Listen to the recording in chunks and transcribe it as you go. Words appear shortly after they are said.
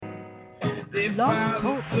Blog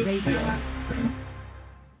Talk Radio.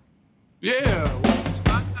 Yeah.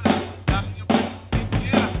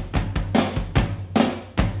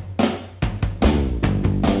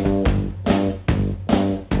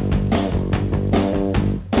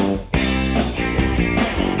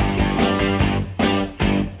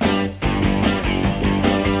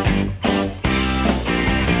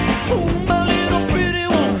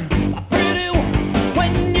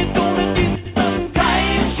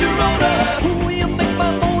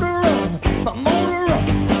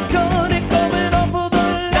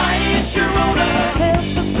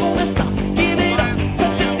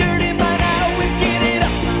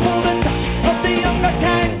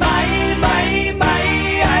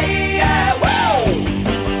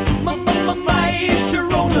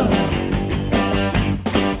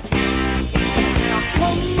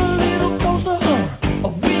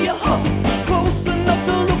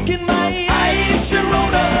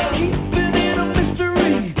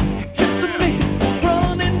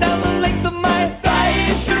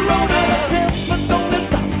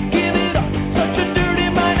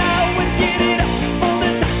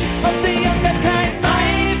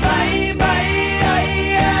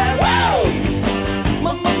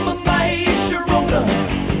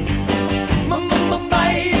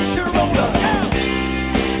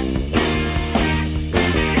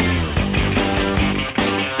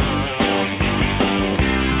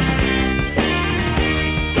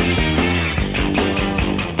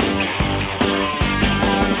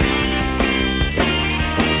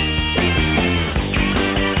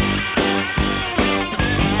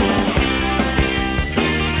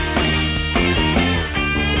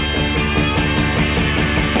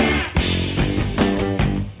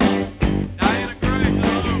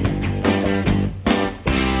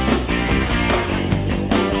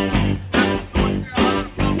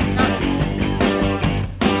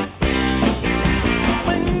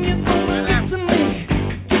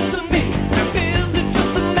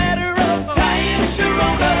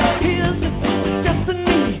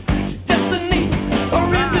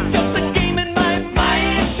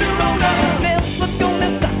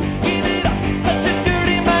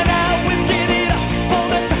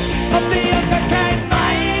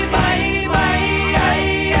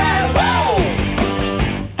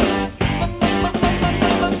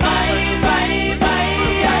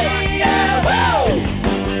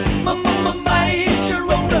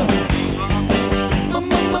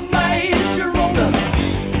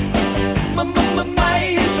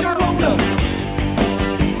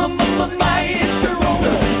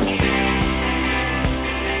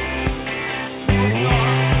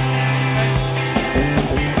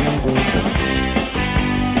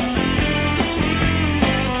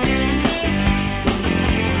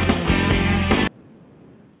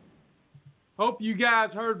 You guys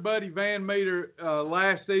heard Buddy Van Meter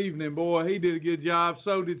last evening. Boy, he did a good job.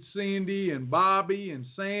 So did Cindy and Bobby and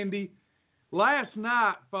Sandy. Last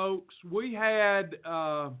night, folks, we had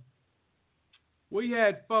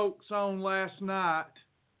folks on last night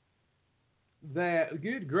that,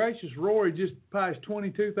 good gracious, Rory just passed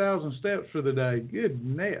 22,000 steps for the day.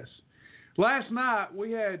 Goodness. Last night,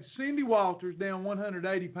 we had Cindy Walters down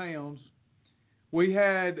 180 pounds. We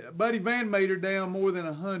had Buddy Van Meter down more than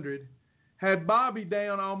 100. Had Bobby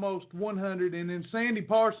down almost 100, and then Sandy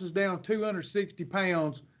Parsons down 260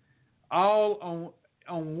 pounds, all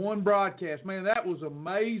on one broadcast. Man, that was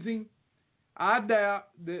amazing. I doubt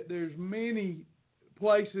that there's many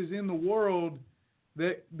places in the world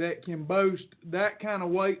that can boast that kind of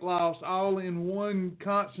weight loss all in one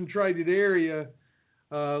concentrated area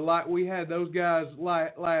like we had those guys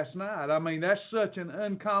last night. I mean, that's such an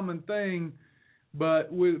uncommon thing.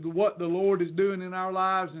 But with what the Lord is doing in our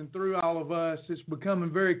lives and through all of us, it's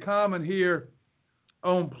becoming very common here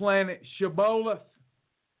on planet Shibboleth.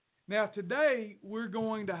 Now, today, we're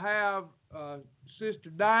going to have Sister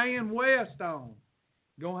Diane West on.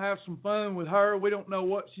 Going to have some fun with her. We don't know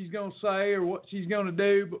what she's going to say or what she's going to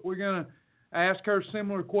do, but we're going to ask her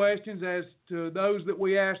similar questions as to those that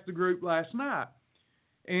we asked the group last night.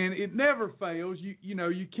 And it never fails. You know,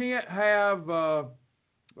 you can't have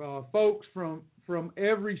folks from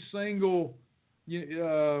every single,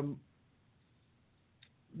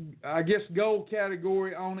 I guess, goal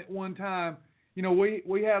category on at one time. You know,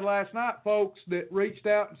 we had last night folks that reached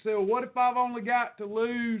out and said, well, what if I've only got to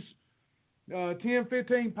lose 10,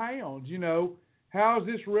 15 pounds? You know, how is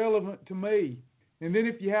this relevant to me? And then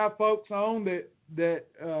if you have folks on that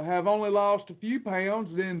have only lost a few pounds,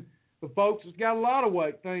 then the folks that's got a lot of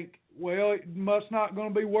weight think, well, it must not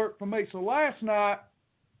going to be work for me. So last night,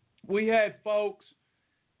 we had folks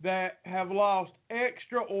that have lost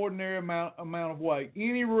extraordinary amount of weight.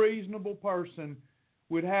 Any reasonable person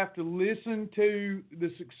would have to listen to the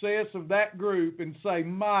success of that group and say,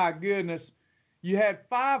 my goodness, you had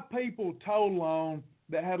 5 people total on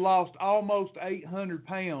that had lost almost 800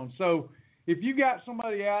 pounds. So if you got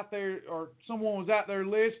somebody out there or someone was out there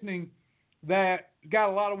listening that got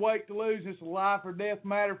a lot of weight to lose, it's a life or death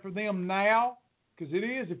matter for them now, because it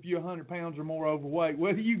is if you're 100 pounds or more overweight.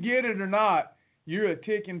 Whether you get it or not, you're a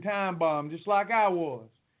ticking time bomb, just like I was.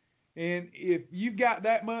 And if you've got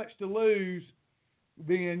that much to lose,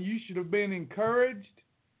 then you should have been encouraged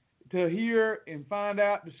to hear and find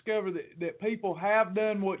out, discover that people have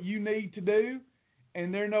done what you need to do,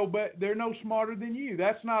 and they're no smarter than you.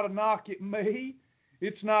 That's not a knock at me.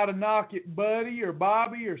 It's not a knock at Buddy or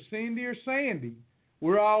Bobby or Cindy or Sandy.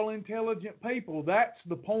 We're all intelligent people. That's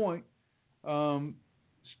the point.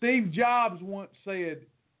 Steve Jobs once said,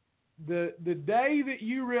 the day that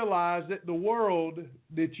you realize that the world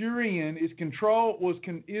that you're in is controlled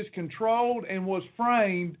and was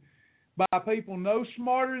framed by people no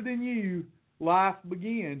smarter than you, life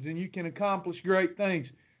begins, and you can accomplish great things.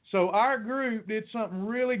 So our group did something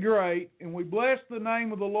really great, and we bless the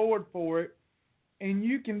name of the Lord for it, and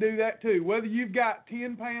you can do that too. Whether you've got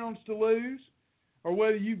 10 pounds to lose or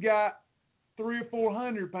whether you've got 300 or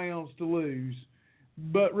 400 pounds to lose.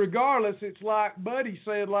 But regardless, it's like Buddy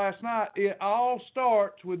said last night, it all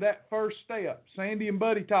starts with that first step. Sandy and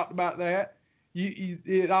Buddy talked about that.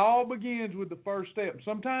 It all begins with the first step.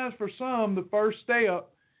 Sometimes for some, the first step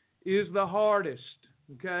is the hardest,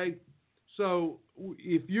 okay? So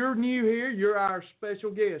if you're new here, you're our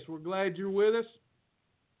special guest. We're glad you're with us.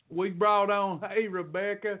 We brought on, hey,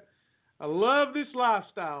 Rebecca, I love this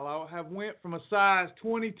lifestyle. I have went from a size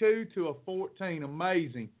 22 to a 14.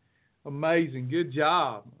 Amazing. Good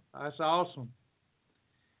job. That's awesome.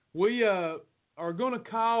 We are going to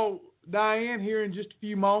call Diane here in just a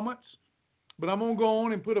few moments, but I'm going to go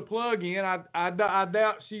on and put a plug in. I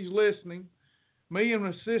doubt she's listening. Me and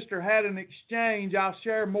my sister had an exchange. I'll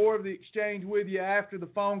share more of the exchange with you after the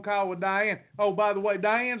phone call with Diane. Oh, by the way,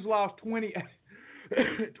 Diane's lost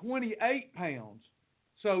 28 pounds.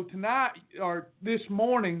 So tonight, or this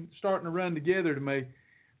morning, starting to run together to me,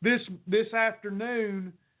 this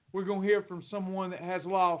afternoon, we're going to hear from someone that has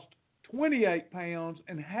lost 28 pounds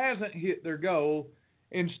and hasn't hit their goal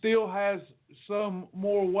and still has some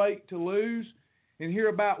more weight to lose, and hear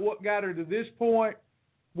about what got her to this point,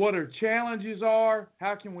 what her challenges are,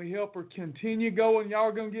 how can we help her continue going. Y'all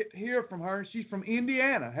are going to get to hear from her. She's from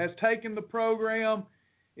Indiana, has taken the program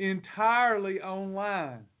entirely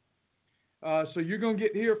online. So you're going to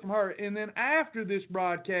get to hear from her. And then after this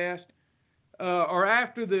broadcast, or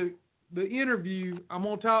after the interview, I'm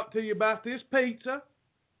going to talk to you about this pizza.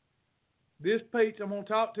 I'm going to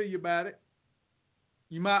talk to you about it.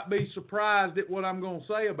 You might be surprised at what I'm going to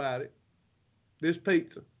say about it. This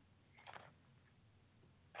pizza.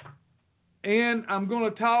 And I'm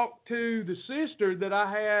going to talk to the sister that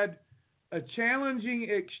I had a challenging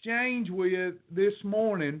exchange with this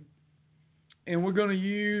morning. And we're going to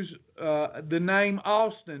use the name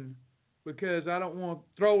Austin, because I don't want to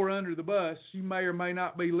throw her under the bus. She may or may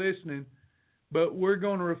not be listening, but we're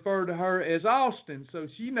going to refer to her as Austin, so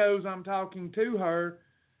she knows I'm talking to her.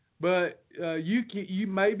 But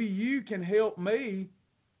maybe you can help me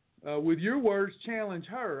with your words, challenge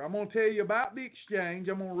her. I'm going to tell you about the exchange.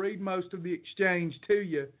 I'm going to read most of the exchange to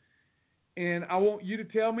you, and I want you to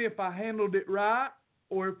tell me if I handled it right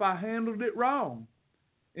or if I handled it wrong,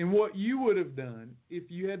 and what you would have done if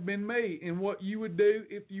you had been me, and what you would do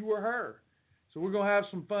if you were her. So we're going to have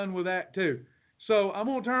some fun with that too. So I'm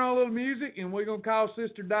going to turn on a little music, and we're going to call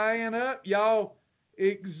Sister Diane up. Y'all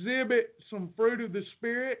exhibit some fruit of the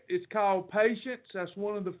Spirit. It's called patience. That's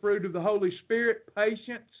one of the fruit of the Holy Spirit,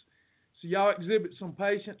 patience. So y'all exhibit some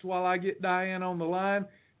patience while I get Diane on the line.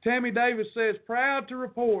 Tammy Davis says, proud to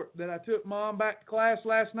report that I took Mom back to class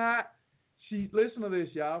last night. Listen to this,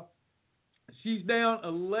 y'all. She's down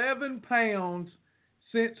 11 pounds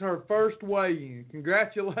since her first weigh-in.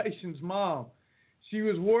 Congratulations, Mom. She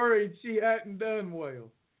was worried she hadn't done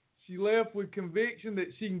well. She left with conviction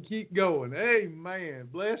that she can keep going. Amen.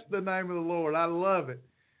 Bless the name of the Lord. I love it.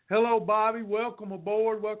 Hello, Bobby. Welcome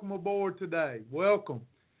aboard. Welcome aboard today. Welcome.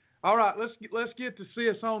 All right, let's get to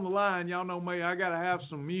Sis on the line. Y'all know me. I got to have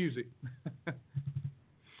some music.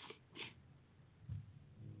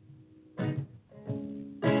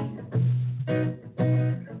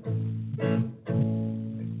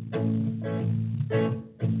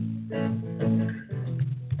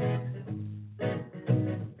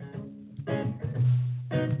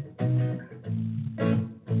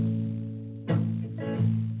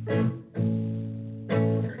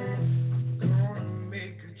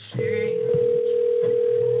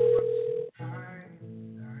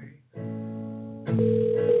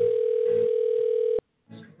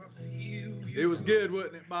 good,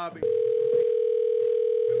 wasn't it, Bobby?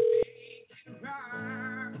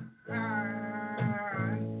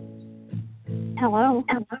 Hello.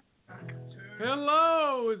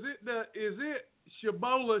 Hello, is it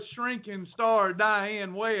Shibboleth shrinking star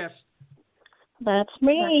Diane West? That's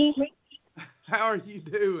me. How are you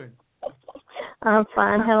doing? I'm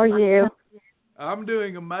fine. How are you? I'm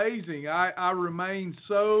doing amazing. I remain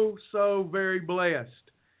so very blessed.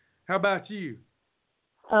 How about you?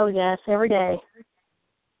 Oh yes, every day.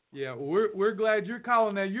 Yeah, we're glad you're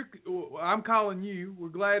calling now. I'm calling you. We're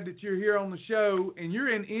glad that you're here on the show, and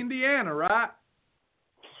you're in Indiana, right?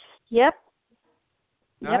 Yep.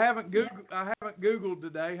 I haven't Googled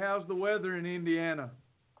today. How's the weather in Indiana?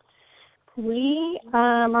 We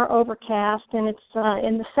are overcast, and it's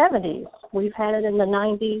in the 70s. We've had it in the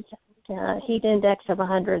 90s, heat index of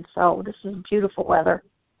 100, so this is beautiful weather.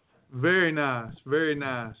 Very nice, very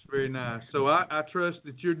nice, very nice. So I trust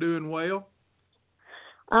that you're doing well?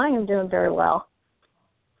 I am doing very well.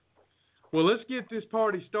 Well, let's get this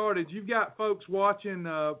party started. You've got folks watching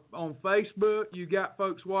on Facebook. You've got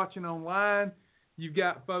folks watching online. You've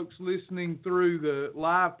got folks listening through the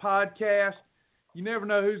live podcast. You never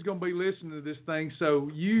know who's going to be listening to this thing, so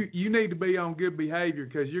you need to be on good behavior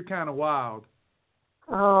because you're kind of wild.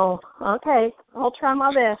 Oh, okay. I'll try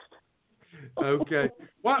my best. Okay.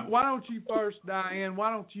 Why don't you first, Diane,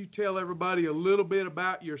 why don't you tell everybody a little bit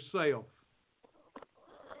about yourself?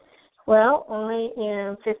 Well, I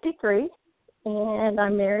am 53, and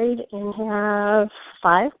I'm married and have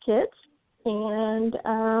 5 kids, and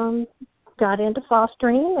got into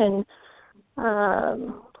fostering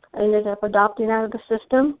and ended up adopting out of the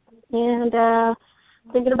system and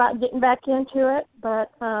thinking about getting back into it,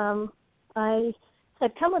 but I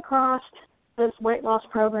had come across this weight loss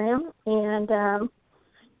program, and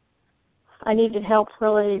I needed help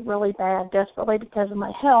really, really bad, desperately because of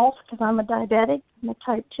my health, because I'm a diabetic, I'm a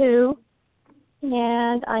type 2,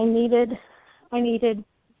 and I needed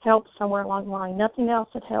help somewhere along the line. Nothing else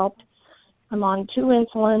had helped. I'm on 2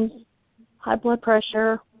 insulins, high blood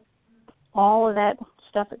pressure, all of that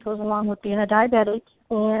stuff that goes along with being a diabetic,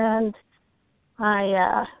 and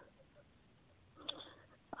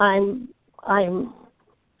I'm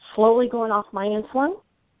slowly going off my insulin.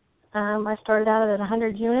 I started out at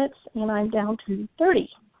 100 units, and I'm down to 30.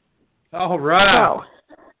 All right. So,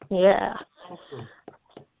 yeah. Awesome.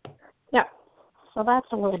 Yeah. So that's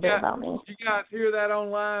a little bit about me. You guys hear that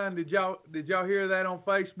online? Did y'all hear that on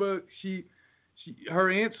Facebook? Her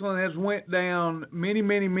insulin has went down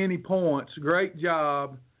many points. Great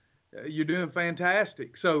job. You're doing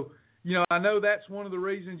fantastic. So, I know that's one of the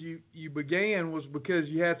reasons you began was because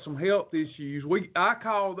you had some health issues. I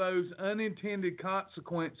call those unintended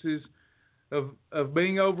consequences of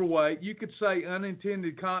being overweight. You could say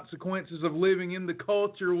unintended consequences of living in the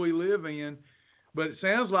culture we live in, but it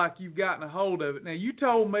sounds like you've gotten a hold of it. Now, you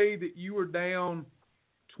told me that you were down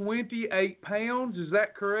 28 pounds. Is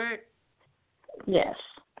that correct? Yes.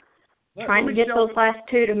 Trying to get those last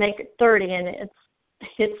 2 to make it 30, and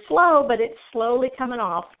it's slow, but it's slowly coming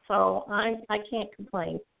off, so I can't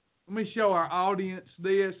complain. Let me show our audience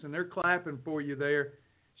this, and they're clapping for you there.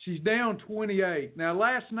 She's down 28. Now,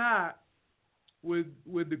 last night, with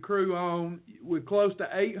the crew on, with close to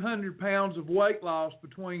 800 pounds of weight loss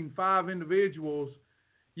between 5 individuals,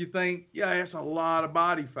 you think, yeah, that's a lot of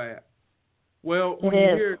body fat. Well,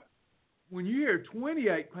 when you hear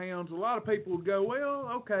 28 pounds, a lot of people will go, well,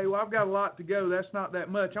 okay, well, I've got a lot to go. That's not that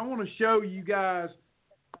much. I want to show you guys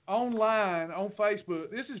online on Facebook.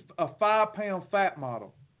 This is a 5-pound fat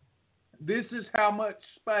model. This is how much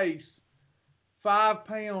space 5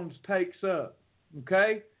 pounds takes up,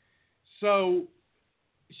 okay? So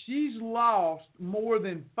she's lost more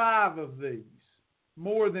than 5 of these,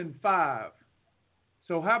 more than 5.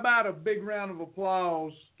 So how about a big round of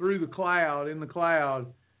applause in the cloud,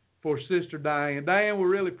 for Sister Diane. Diane, we're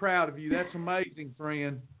really proud of you. That's amazing,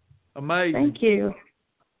 friend. Amazing. Thank you.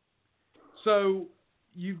 So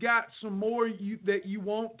you've got some more that you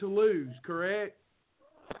want to lose, correct?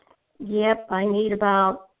 Yep, I need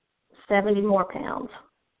about 70 more pounds.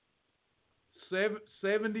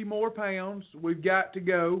 70 more pounds we've got to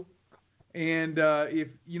go. And if,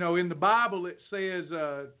 in the Bible it says,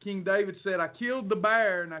 King David said, I killed the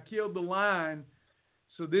bear and I killed the lion,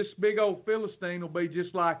 so this big old Philistine will be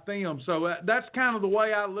just like them. So that's kind of the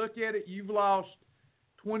way I look at it. You've lost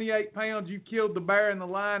 28 pounds. You killed the bear and the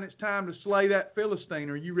lion. It's time to slay that Philistine.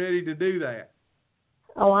 Are you ready to do that?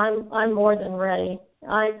 Oh, I'm more than ready.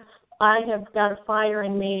 I have got a fire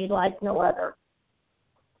in me like no other.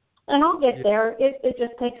 And I'll get there. It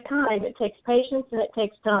just takes time. It takes patience and it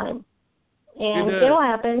takes time. And it'll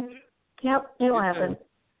happen. Yep, it'll happen.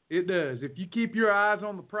 It does. If you keep your eyes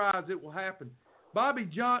on the prize, it will happen. Bobby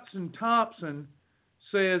Johnson Thompson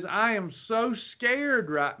says, I am so scared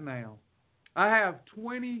right now. I have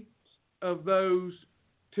 20 of those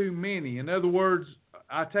too many. In other words,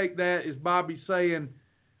 I take that as Bobby saying,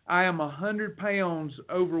 I am 100 pounds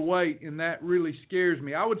overweight, and that really scares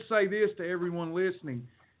me. I would say this to everyone listening.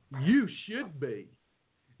 You should be.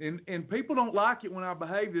 And people don't like it when I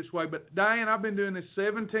behave this way, but Diane, I've been doing this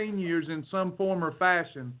 17 years in some form or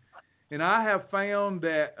fashion, and I have found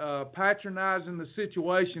that patronizing the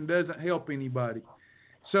situation doesn't help anybody.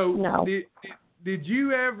 So no. Did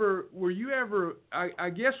you ever, were you ever, I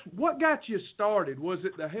guess, what got you started? Was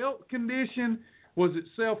it the health condition? Was it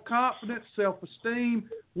self-confidence, self-esteem?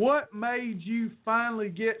 What made you finally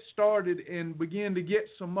get started and begin to get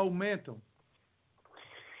some momentum?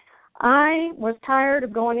 I was tired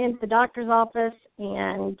of going into the doctor's office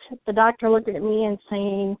and the doctor looking at me and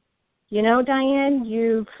saying, you know, Diane,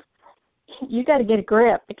 you got to get a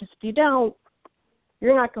grip, because if you don't,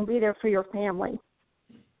 you're not going to be there for your family.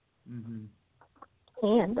 Mm-hmm.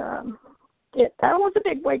 And that was a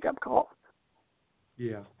big wake-up call.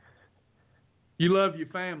 Yeah. You love your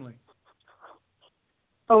family.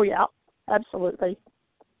 Oh, yeah, absolutely.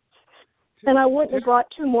 And I wouldn't have brought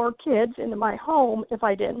 2 more kids into my home if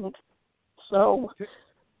I didn't. So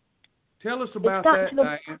tell us about that,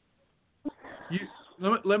 Diane.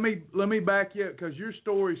 Let me back you up, because your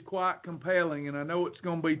story is quite compelling, and I know it's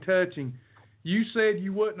going to be touching. You said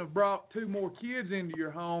you wouldn't have brought 2 more kids into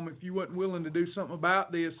your home if you weren't willing to do something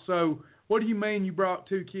about this. So what do you mean you brought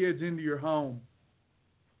 2 kids into your home?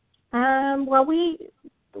 Well,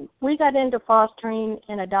 we got into fostering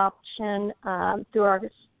and adoption through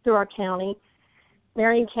our county.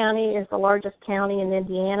 Marion County is the largest county in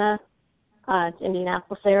Indiana. It's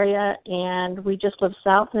Indianapolis area, and we just live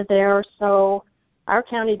south of there. So our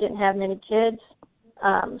county didn't have many kids.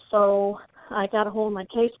 So I got a hold of my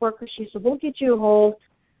caseworker. She said, we'll get you a hold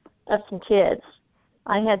of some kids.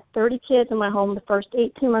 I had 30 kids in my home the first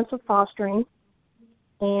 18 months of fostering,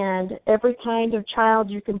 and every kind of child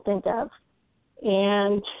you can think of.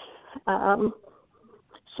 And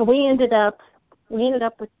so we ended up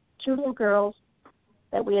with 2 little girls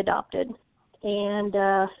that we adopted. And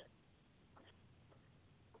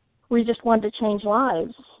we just wanted to change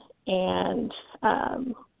lives. And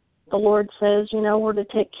the Lord says, you know, we're to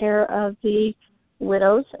take care of the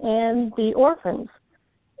widows and the orphans.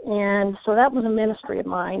 And so that was a ministry of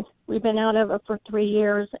mine. We've been out of it for 3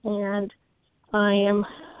 years, and I am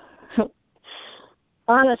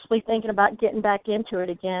honestly thinking about getting back into it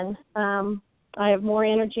again. I have more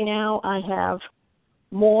energy now. I have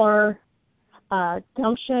more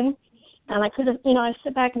gumption. And I could have, you know, I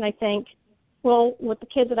sit back and I think, well, with the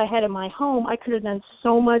kids that I had in my home, I could have done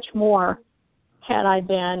so much more had I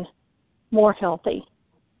been more healthy,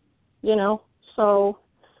 you know. So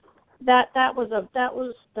that was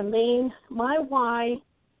the main. My why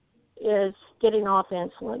is getting off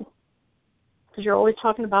insulin, because you're always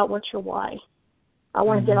talking about what's your why. I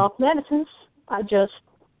want to get off medicines. I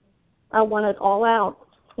want it all out.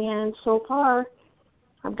 And so far,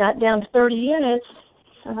 I've got down to 30 units.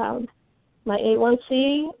 My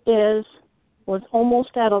A1C was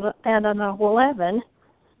almost at an 11,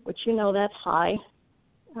 which you know that's high.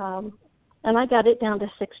 And I got it down to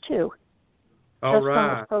 6.2. All right.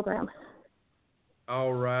 From this program.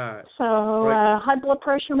 All right. So high blood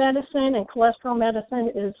pressure medicine and cholesterol medicine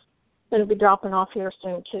is going to be dropping off here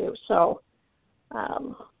soon too. So,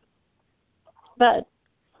 but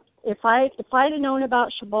if I'd have known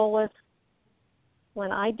about Shibboleth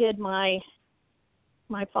when I did my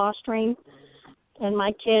fostering and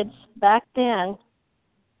my kids back then,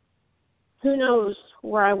 who knows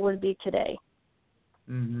where I would be today.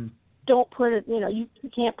 Mm-hmm. Don't put it, you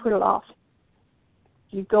can't put it off.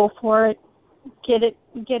 You go for it, get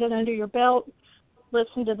it under your belt,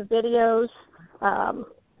 listen to the videos.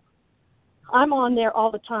 I'm on there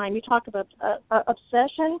all the time. You talk about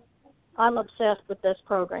obsession. I'm obsessed with this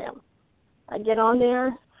program. I get on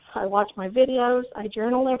there, I watch my videos, I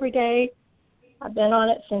journal every day. I've been on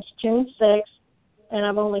it since June 6th, and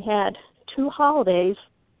I've only had 2 holidays.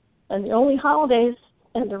 And the only holidays,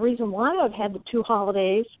 and the reason why I've had the 2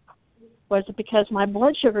 holidays was because my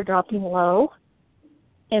blood sugar dropping low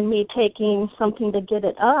and me taking something to get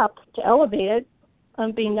it up, to elevate it.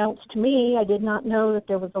 Unbeknownst to me, I did not know that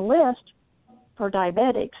there was a list for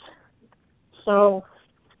diabetics. So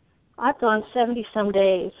I've gone 70-some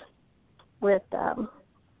days with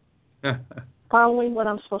following what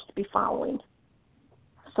I'm supposed to be following.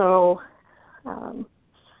 So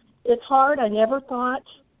it's hard. I never thought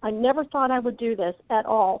I would do this at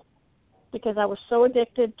all, because I was so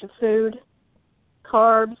addicted to food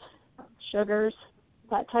carbs, sugars,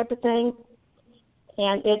 that type of thing.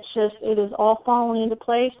 And it is all falling into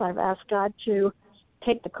place. I've asked God to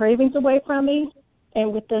take the cravings away from me.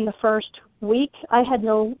 And within the first week, I had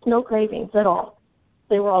no cravings at all.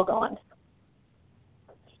 They were all gone.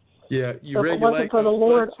 Yeah, you so regulate. If it wasn't for the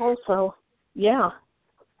Lord also, yeah.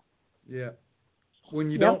 Yeah. When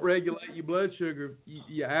you don't regulate your blood sugar,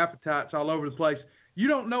 your appetite's all over the place. You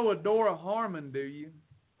don't know Adora Harmon, do you?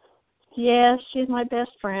 Yes, she's my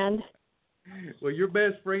best friend. Well, your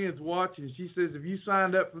best friend's watching. She says, have you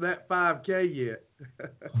signed up for that 5K yet?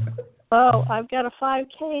 Oh, I've got a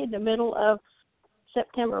 5K in the middle of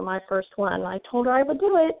September, my first one. I told her I would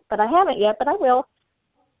do it, but I haven't yet, but I will.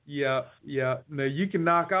 Yeah. Now, you can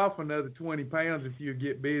knock off another 20 pounds if you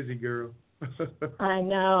get busy, girl. I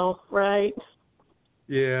know, right?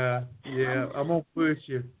 Yeah. I'm going to push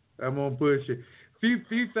you.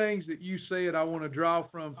 Few things that you said I want to draw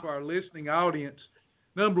from for our listening audience.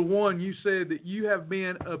 Number one, you said that you have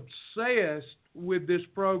been obsessed with this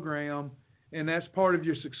program, and that's part of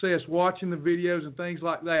your success, watching the videos and things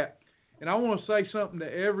like that. And I want to say something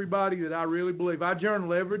to everybody that I really believe. I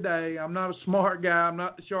journal every day. I'm not a smart guy. I'm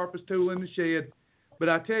not the sharpest tool in the shed. But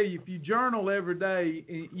I tell you, if you journal every day,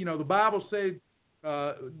 you know, the Bible said,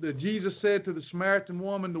 that Jesus said to the Samaritan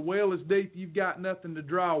woman, the well is deep, you've got nothing to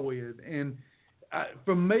draw with. And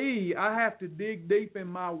for me, I have to dig deep in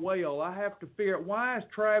my well. I have to figure out, why is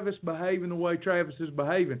Travis behaving the way Travis is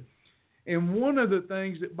behaving? And one of the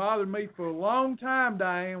things that bothered me for a long time,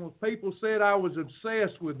 Diane, was people said I was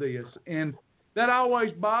obsessed with this. And that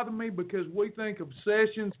always bothered me because we think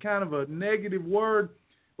obsession's kind of a negative word.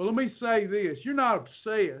 But let me say this. You're not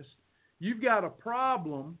obsessed. You've got a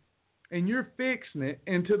problem, and you're fixing it.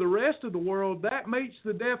 And to the rest of the world, that meets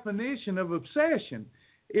the definition of obsession.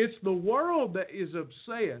 It's the world that is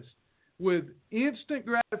obsessed with instant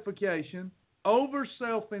gratification, over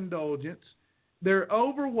self-indulgence. They're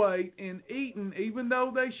overweight and eating even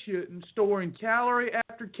though they shouldn't, storing calorie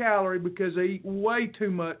after calorie because they eat way too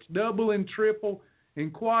much, double and triple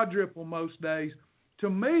and quadruple most days. To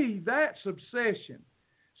me, that's obsession.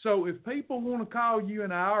 So if people want to call you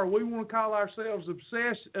and I, or we want to call ourselves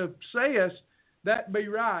obsessed, that'd be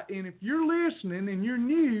right. And if you're listening and you're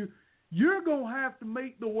new, you're going to have to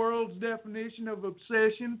meet the world's definition of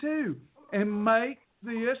obsession too and make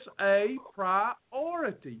this a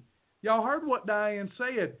priority. Y'all heard what Diane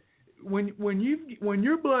said. When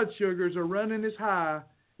your blood sugars are running as high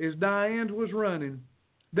as Diane's was running,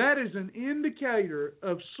 that is an indicator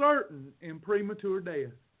of certain and premature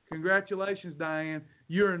death. Congratulations, Diane.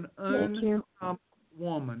 You're an uncommon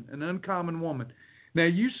woman. Now,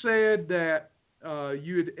 you said that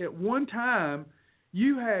you had, at one time,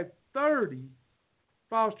 you had 30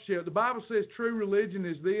 foster children. The Bible says true religion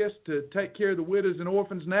is this, to take care of the widows and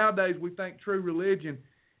orphans. Nowadays, we think true religion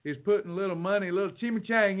is putting a little money, a little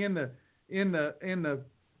chimichang in the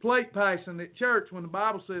plate passing at church, when the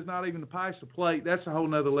Bible says not even to pass a plate. That's a whole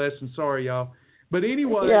nother lesson. Sorry, y'all. But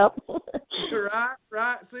anyway, yep.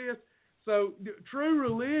 right, sis? So true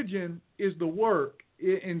religion is the work,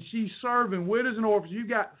 and she's serving widows and orphans. You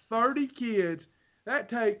got 30 kids. That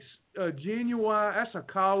takes a genuine, that's a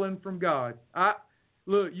calling from God.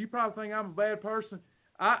 Look, you probably think I'm a bad person.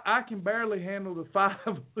 I can barely handle the 5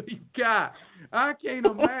 we've got. I can't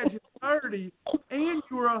imagine 30, and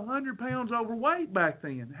you were 100 pounds overweight back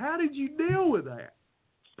then. How did you deal with that?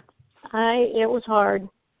 It was hard.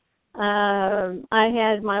 I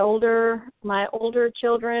had my older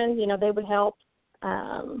children, you know, they would help.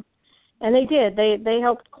 And they did. They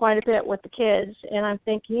helped quite a bit with the kids. And I'm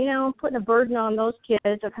thinking, you know, I'm putting a burden on those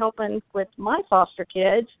kids of helping with my foster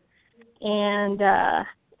kids. And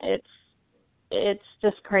it's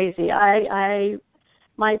just crazy.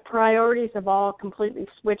 My priorities have all completely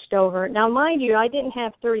switched over. Now, mind you, I didn't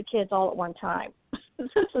have 30 kids all at one time. This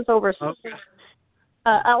is over an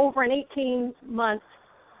 18-month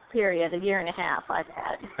period, a year and a half I've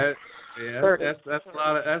had. That's a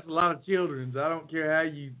lot of children. I don't care how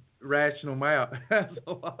you ration them out. That's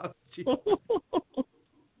a lot of children.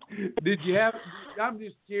 Did you have? I'm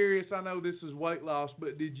just curious. I know this is weight loss,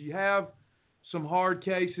 but did you have some hard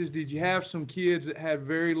cases? Did you have some kids that had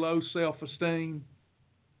very low self-esteem?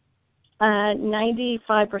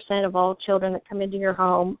 95% of all children that come into your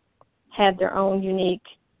home have their own unique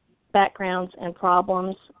backgrounds and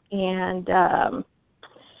problems, and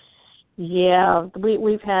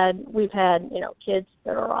we've had kids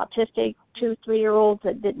that are autistic, 2-3-year-olds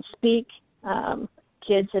that didn't speak,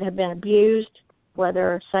 kids that have been abused,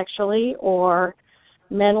 whether sexually or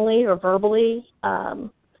mentally or verbally.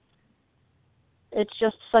 It's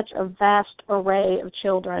just such a vast array of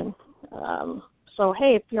children. So,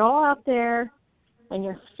 hey, if you're all out there and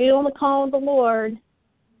you're feeling the call of the Lord,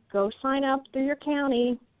 go sign up through your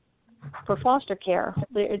county for foster care.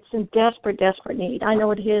 It's in desperate, desperate need. I know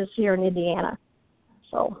it is here in Indiana.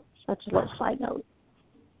 So that's a little side note.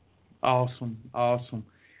 Awesome.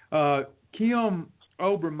 Kim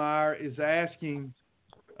Obermeyer is asking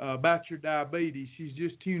about your diabetes. She's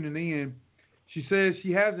just tuning in. She says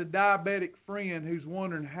she has a diabetic friend who's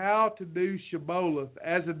wondering how to do Shibboleth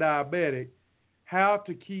as a diabetic, how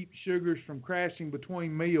to keep sugars from crashing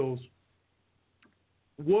between meals.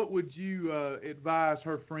 What would you advise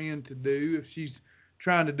her friend to do if she's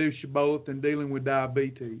trying to do Shibboleth and dealing with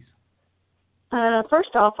diabetes?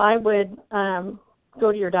 First off, I would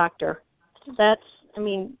go to your doctor.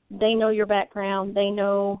 They know your background. They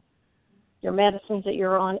know your medicines that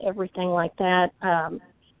you're on, everything like that.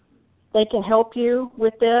 They can help you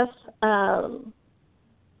with this.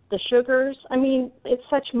 The sugars, it's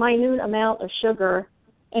such minute amount of sugar.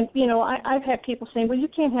 And, I've had people saying, well, you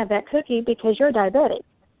can't have that cookie because you're diabetic.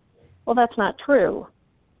 Well, that's not true.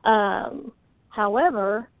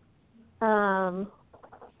 However,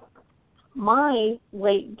 my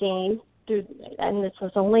weight gain, and this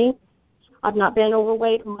is only, I've not been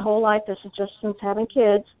overweight my whole life. This is just since having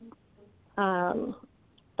kids.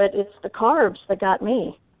 But it's the carbs that got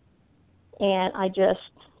me. And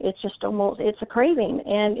it's a craving.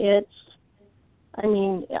 And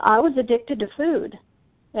I was addicted to food.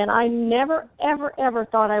 And I never, ever, ever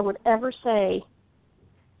thought I would ever say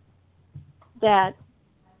that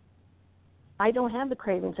I don't have the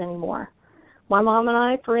cravings anymore. My mom and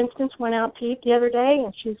I, for instance, went out to eat the other day,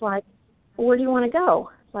 and she's like, well, where do you want to go?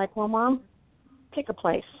 It's like, well, Mom, pick a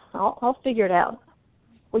place. I'll figure it out.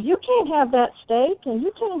 Well, you can't have that steak, and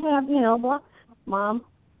you can't have, blah. Mom,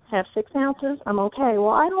 have 6 ounces. I'm okay.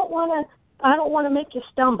 Well, I don't want to make you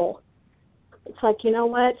stumble. It's like, you know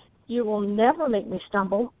what? You will never make me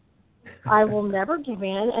stumble. I will never give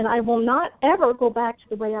in, and I will not ever go back to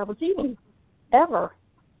the way I was eating. Ever.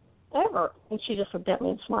 Ever. And she just looked at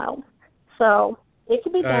me and smiled. So it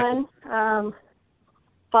can be done.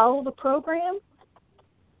 Follow the program.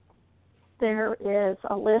 There is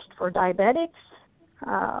a list for diabetics.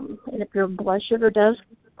 And if your blood sugar does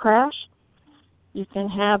crash, you can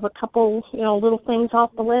have a couple, little things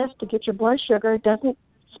off the list to get your blood sugar. It doesn't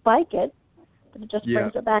spike it, but it just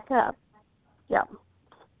brings it back up. Yeah.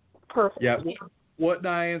 Perfect. Yeah. What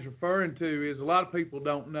Diane's referring to is a lot of people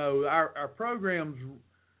don't know our programs,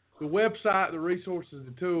 the website, the resources,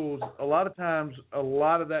 the tools. A lot of times, a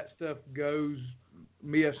lot of that stuff goes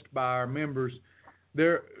missed by our members.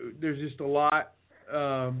 There's just a lot,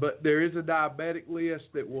 but there is a diabetic list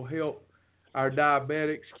that will help our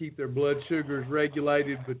diabetics keep their blood sugars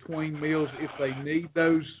regulated between meals if they need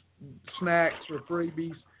those snacks or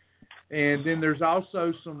freebies. And then there's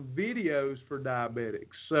also some videos for diabetics.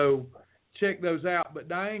 So check those out. But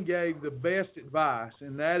Diane gave the best advice,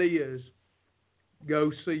 and that is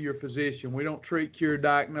go see your physician. We don't treat, cure,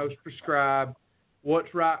 diagnose, prescribe.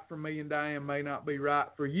 What's right for me and Diane may not be right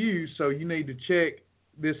for you, so you need to check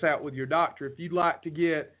this out with your doctor. If you'd like to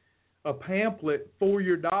get a pamphlet for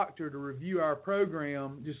your doctor to review our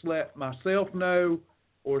program, just let myself know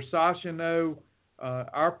or Sasha know.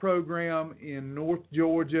 Our program in North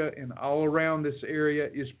Georgia and all around this area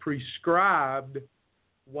is prescribed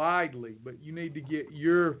widely, but you need to get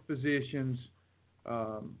your physician's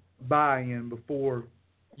buy-in before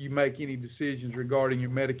you make any decisions regarding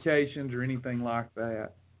your medications or anything like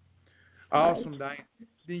that. Awesome, Diane.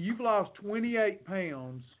 You've lost 28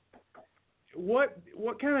 pounds. What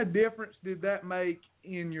kind of difference did that make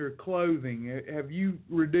in your clothing? Have you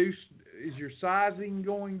reduced? Is your sizing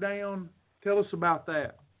going down? Tell us about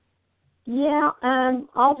that. Yeah,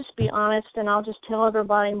 I'll just be honest, and I'll just tell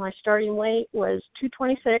everybody my starting weight was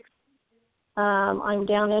 226. I'm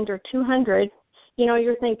down under 200.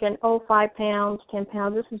 You're thinking, 5 pounds, 10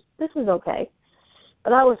 pounds. This is okay.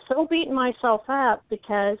 But I was so beating myself up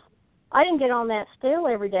because I didn't get on that scale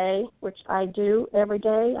every day, which I do every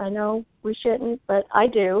day. I know we shouldn't, but I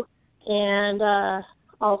do. And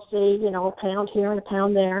I'll see, a pound here and a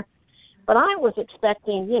pound there. But I was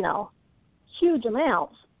expecting, huge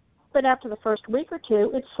amounts. But after the first week or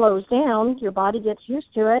two, it slows down. Your body gets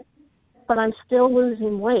used to it. But I'm still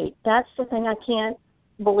losing weight. That's the thing I can't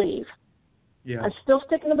believe. Yeah. I'm still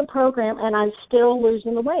sticking to the program, and I'm still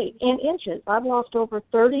losing the weight in inches. I've lost over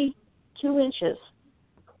 32 inches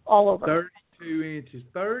all over. 32 inches.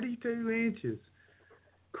 32 inches.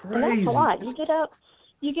 Crazy. And that's a lot. You get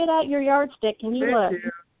out your yardstick and you look.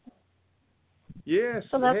 Yes.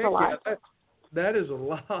 So that's a lot. Yeah. That is a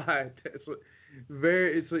lot. That's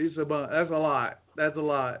a lot. That's a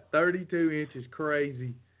lot. 32 inches,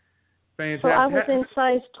 crazy. Fantastic. So I was in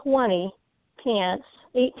size 20 pants,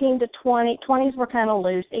 18 to 20. 20s were kind of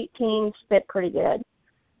loose. 18s fit pretty good.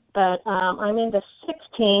 But I'm into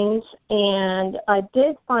 16s, and I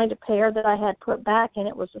did find a pair that I had put back, and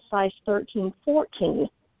it was a size 13, 14.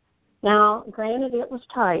 Now, granted, it was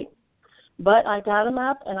tight, but I got them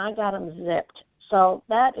up, and I got them zipped. So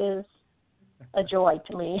that is a joy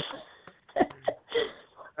to me.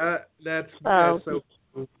 That's so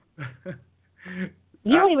cool.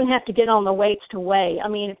 You don't even have to get on the weights to weigh. I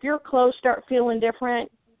mean, if your clothes start feeling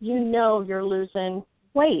different, you know you're losing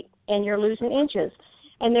weight and you're losing inches.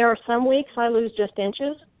 And there are some weeks I lose just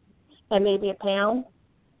inches and maybe a pound.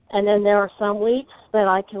 And then there are some weeks that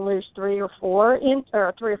I can lose 3 or 4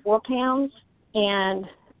 pounds and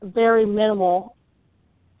very minimal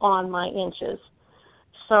on my inches.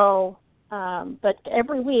 So, but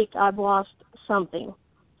every week I've lost something,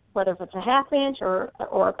 whether it's a half inch or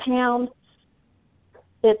a pound.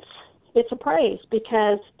 It's a praise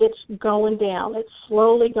because it's going down. It's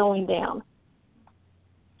slowly going down.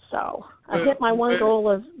 So I hit my one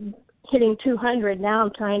goal of hitting 200. Now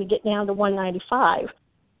I'm trying to get down to 195.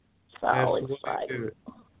 So it's like,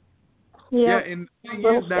 yeah, and the thing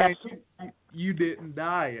is, Diane, you didn't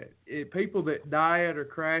diet. People that diet or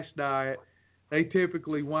crash diet, they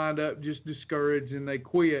typically wind up just discouraged and they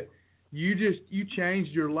quit. You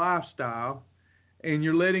changed your lifestyle, and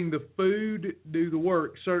you're letting the food do the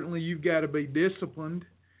work. Certainly, you've got to be disciplined.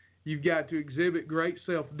 You've got to exhibit great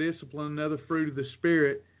self-discipline, another fruit of the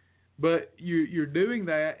Spirit. But you're doing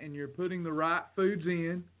that, and you're putting the right foods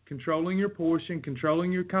in, controlling your portion,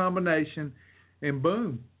 controlling your combination, and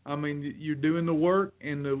boom. I mean, you're doing the work,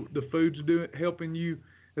 and the food's helping you,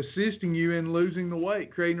 assisting you in losing the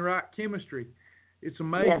weight, creating the right chemistry. It's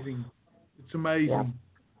amazing. Yes. It's amazing. Yeah.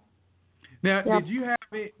 Now, yeah.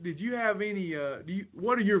 did you have any?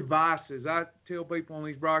 What are your vices? I tell people on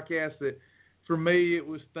these broadcasts that for me it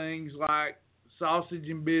was things like sausage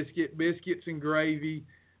and biscuits and gravy,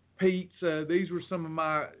 pizza. These were some of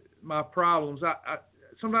my problems. I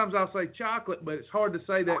sometimes I'll say chocolate, but it's hard to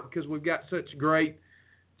say that because we've got such great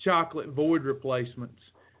chocolate void replacements.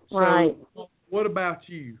 So, right. What about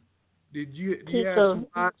you? Do you have some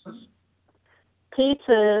vices?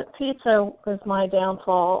 Pizza was my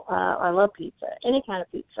downfall. I love pizza, any kind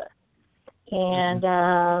of pizza. And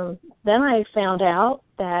then I found out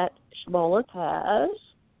that Shibboleth has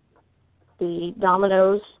the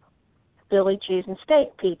Domino's Philly cheese and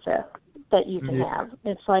steak pizza that you can have.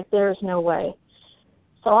 It's like there's no way.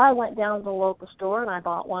 So I went down to the local store and I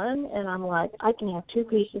bought one, and I'm like, I can have 2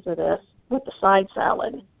 pieces of this with the side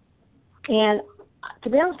salad. And to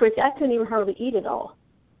be honest with you, I couldn't even hardly eat it all.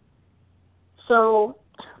 So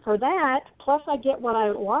for that, plus I get what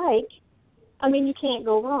I like, I mean, you can't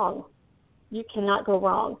go wrong. You cannot go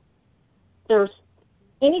wrong. There's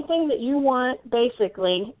anything that you want,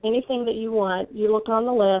 basically, anything that you want, you look on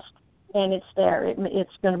the list, and it's there.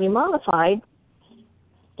 It's going to be modified,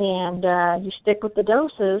 and you stick with the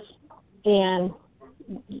doses, and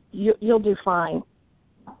you'll do fine.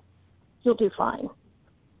 You'll do fine.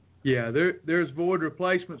 Yeah, there's void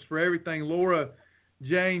replacements for everything. Laura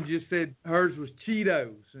Jane just said hers was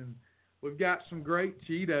Cheetos, and we've got some great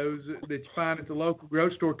Cheetos that you find at the local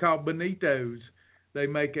grocery store called Benito's. They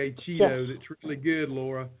make a Cheeto that's really good,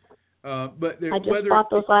 Laura. But I just bought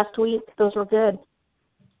those last week. Those were good.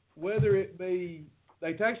 Whether it be,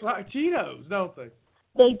 they taste like Cheetos, don't they?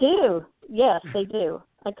 They do. Yes, they do.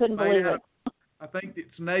 I couldn't believe it. I think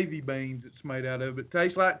it's navy beans it's made out of. It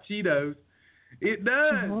tastes like Cheetos. It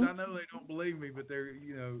does. Mm-hmm. I know they don't believe me, but they're,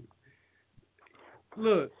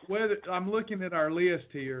 Look, I'm looking at our list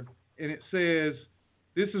here, and it says,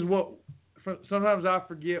 this is what, sometimes I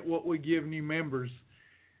forget what we give new members.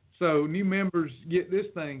 So new members get this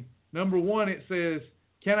thing. Number 1, it says,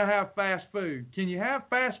 can I have fast food? Can you have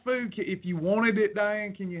fast food? If you wanted it,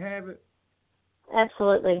 Diane, can you have it?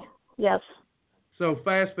 Absolutely, yes. So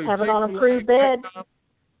fast food. Have it on approved bed.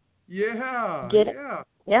 Yeah,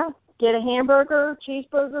 Yeah. Get a hamburger,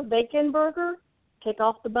 cheeseburger, bacon burger. Take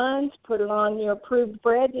off the buns, put it on your approved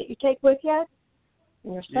bread that you take with you,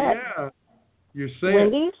 and you're set. Yeah, you're set.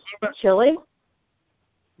 Wendy's chili.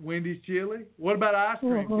 Wendy's chili. What about ice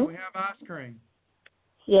cream? Mm-hmm. Can we have ice cream?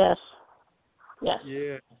 Yes.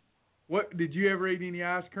 Yeah. What did you ever eat any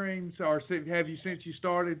ice creams, or have you since you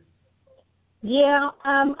started? Yeah,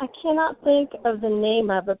 I cannot think of the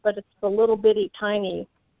name of it, but it's the little bitty tiny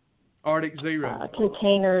Arctic Zero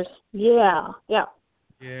containers. Yeah. Yeah.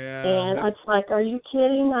 And it's like, are you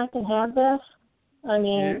kidding? I can have this? I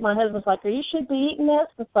mean, my husband's like, you should be eating this.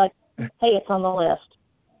 It's like, hey, it's on the list.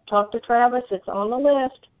 Talk to Travis. It's on the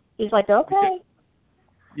list. He's like, okay.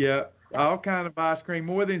 Yeah, all kind of ice cream.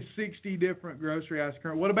 More than 60 different grocery ice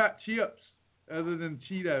cream. What about chips? other than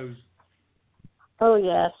Cheetos? Oh,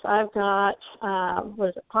 yes. I've got, what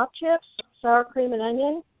is it, pop chips, sour cream and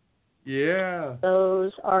onion. Yeah.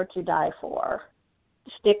 Those are to die for.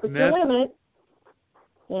 Stick with your limit.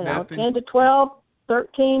 You know, 10 to 12,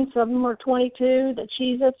 13, some of them are 22. The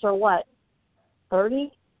Cheez-Its are what,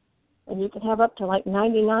 30? And you can have up to like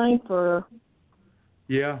 99 for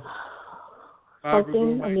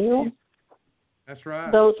something, a meal. That's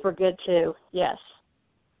right. Those were good too, yes.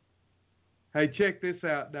 Hey, check this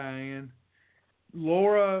out, Diane.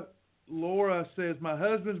 Laura says, my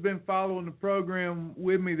husband's been following the program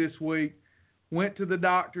with me this week. Went to the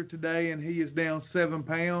doctor today, and he is down 7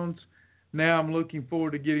 pounds. Now I'm looking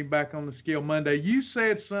forward to getting back on the scale Monday. You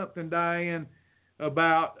said something, Diane,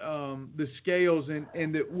 about the scales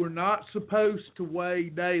and that we're not supposed to weigh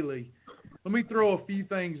daily. Let me throw a few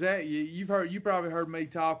things at you. You probably heard me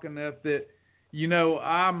talk enough that, you know,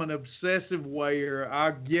 I'm an obsessive weigher.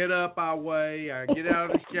 I get up, I weigh. I get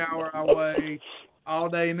out of the shower, I weigh all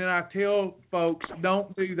day. And then I tell folks,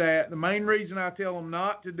 don't do that. The main reason I tell them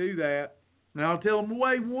not to do that, and I'll tell them to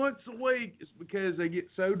weigh once a week, is because they get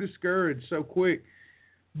so discouraged so quick.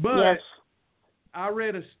 But yes. I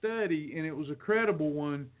read a study, and it was a credible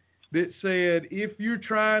one, that said if you're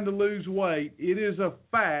trying to lose weight, it is a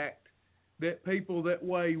fact that people that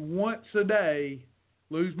weigh once a day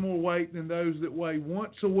lose more weight than those that weigh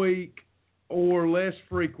once a week or less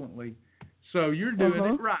frequently. So you're doing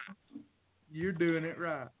it right. You're doing it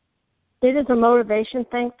right. It is a motivation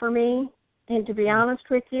thing for me. And to be honest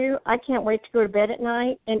with you, I can't wait to go to bed at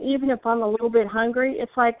night. And even if I'm a little bit hungry,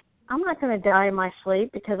 it's like I'm not going to die in my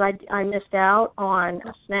sleep because I missed out on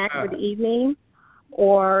a snack for the evening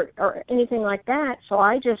or anything like that. So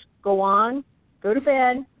I just go on, go to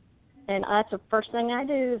bed, and that's the first thing I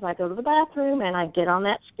do is I go to the bathroom and I get on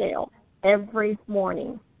that scale every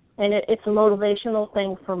morning. And it's a motivational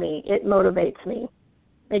thing for me. It motivates me.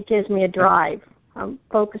 It gives me a drive. I'm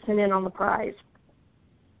focusing in on the prize.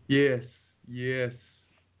 Yes.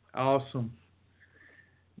 Awesome.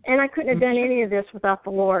 And I couldn't have done any of this without the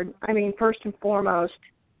Lord. I mean, first and foremost,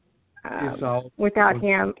 without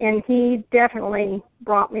Him. And He definitely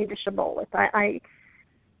brought me to Shibboleth. I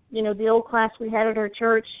the old class we had at our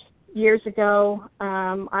church years ago,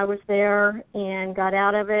 I was there and got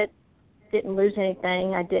out of it. Didn't lose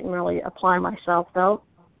anything. I didn't really apply myself, though.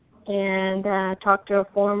 And talked to a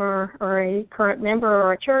former or a current member of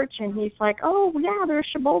our church, and he's like, oh, yeah, there's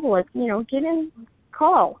Shibboleth. Get in,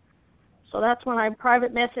 call. So that's when I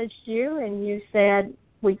private messaged you, and you said,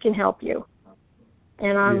 we can help you.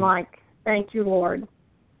 And I'm like, thank you, Lord.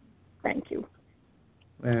 Thank you.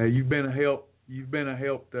 You've been a help. You've been a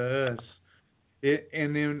help to us.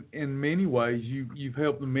 And in many ways, you've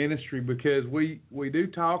helped the ministry because we do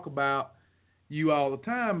talk about you all the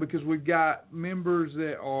time because we've got members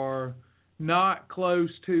that are not close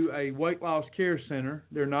to a weight loss care center.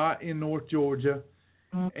 They're not in North Georgia,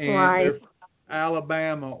 and they're from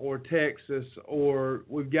Alabama or Texas, or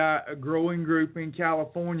we've got a growing group in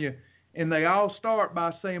California, and they all start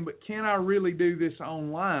by saying, but can I really do this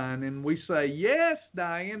online? And we say, yes,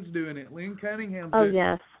 Diane's doing it. Lynn Cunningham's doing it. Oh,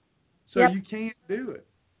 yes. So you can't do it.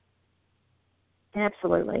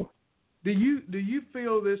 Absolutely. Do you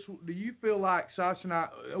feel this? Do you feel like Sasha and I?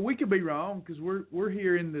 We could be wrong because we're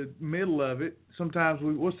here in the middle of it. Sometimes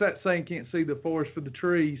what's that saying? Can't see the forest for the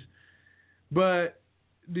trees. But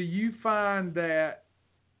do you find that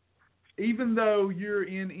even though you're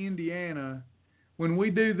in Indiana, when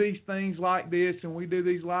we do these things like this and we do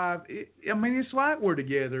these live, it's like we're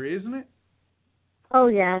together, isn't it? Oh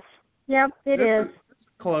yes, yep, it is.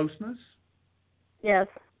 Closeness. Yes,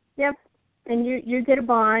 yep. And you get a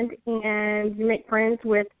bond, and you make friends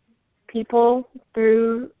with people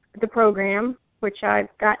through the program, which I've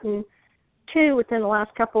gotten 2 within the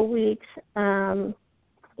last couple of weeks. One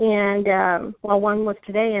was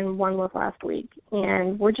today and one was last week.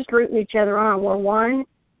 And we're just rooting each other on. We're one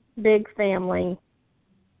big family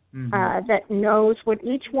that knows what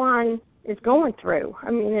each one is going through. I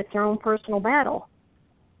mean, it's their own personal battle.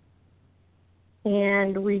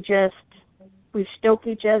 And we stoke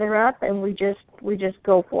each other up, and we just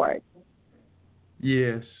go for it.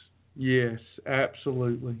 Yes,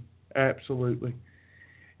 absolutely.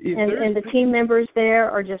 And the team members there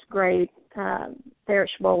are just great. They're at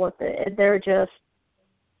Shibboleth. They're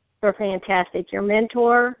fantastic. Your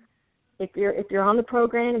mentor, if you're on the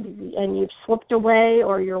program and you've slipped away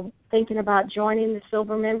or you're thinking about joining the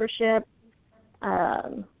silver membership,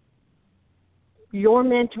 your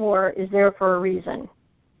mentor is there for a reason.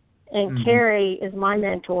 And Carrie is my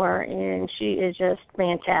mentor, and she is just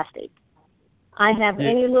fantastic. I have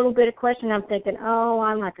any little bit of question, I'm thinking, oh,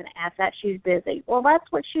 I'm not going to ask that. She's busy. Well, that's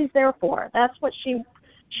what she's there for. That's what she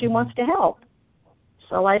wants to help.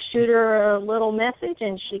 So I shoot her a little message,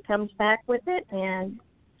 and she comes back with it, and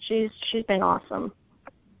she's been awesome.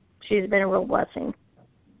 She's been a real blessing.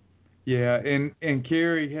 Yeah, and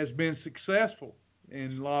Carrie has been successful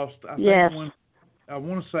and lost, I think, I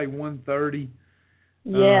want to say 130.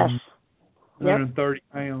 Yes. 130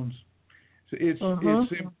 pounds. So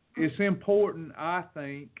it's important, I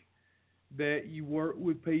think, that you work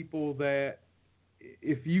with people that,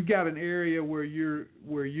 if you've got an area where you're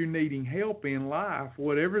needing help in life,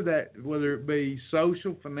 whether it be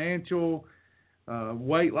social, financial,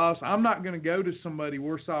 weight loss, I'm not going to go to somebody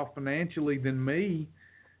worse off financially than me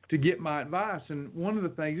to get my advice. And one of the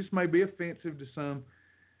things, this may be offensive to some,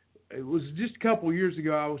 it was just a couple of years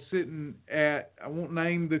ago, I was sitting at, I won't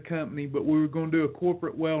name the company, but we were going to do a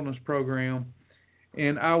corporate wellness program,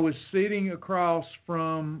 and I was sitting across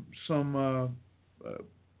from some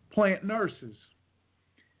plant nurses,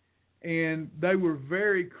 and they were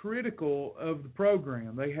very critical of the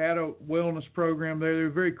program. They had a wellness program there. They were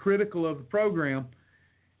very critical of the program.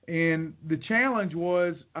 And the challenge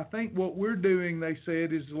was, I think what we're doing, they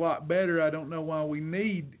said, is a lot better. I don't know why we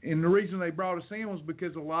need. And the reason they brought us in was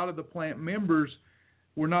because a lot of the plant members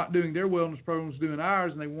were not doing their wellness programs, doing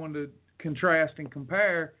ours, and they wanted to contrast and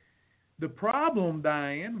compare. The problem,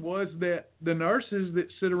 Diane, was that the nurses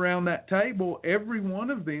that sit around that table, every one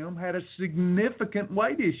of them had a significant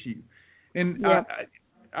weight issue. And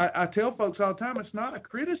I tell folks all the time, it's not a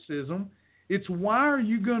criticism. It's, why are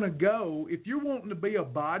you going to go? If you're wanting to be a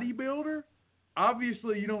bodybuilder,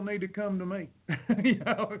 obviously you don't need to come to me. You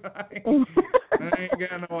know, I ain't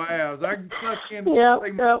got no abs. I can suck in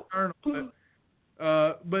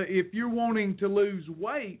but if you're wanting to lose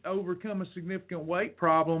weight, overcome a significant weight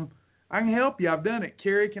problem, I can help you. I've done it.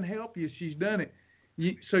 Carrie can help you. She's done it.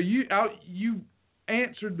 You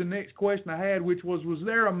answered the next question I had, which was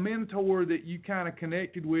there a mentor that you kind of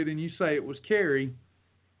connected with, and you say it was Carrie?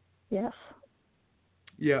 Yes.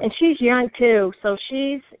 Yeah. And she's young too, so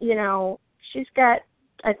she's got,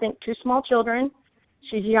 I think, 2 small children.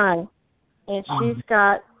 She's young, and she's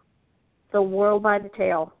got the world by the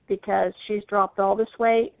tail, because she's dropped all this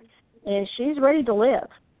weight, and she's ready to live.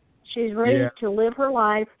 She's ready to live her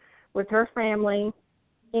life with her family,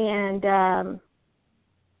 and I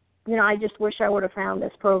just wish I would have found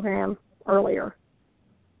this program earlier.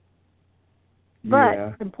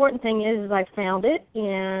 But the important thing is I found it,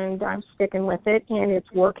 and I'm sticking with it, and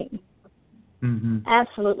it's working. Mm-hmm.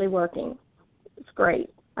 Absolutely working. It's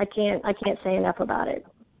great. I can't say enough about it.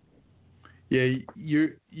 Yeah,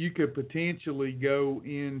 you could potentially go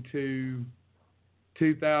into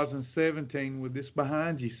 2017 with this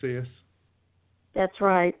behind you, sis. That's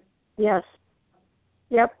right. Yes.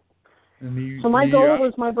 Yep. So my goal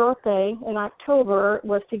was my birthday in October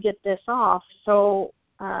was to get this off. So,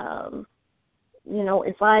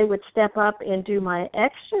 if I would step up and do my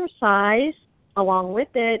exercise along with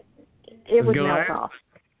it, it would melt off.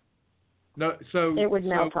 No, it would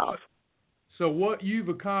melt off. So what you've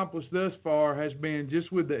accomplished thus far has been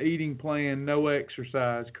just with the eating plan, no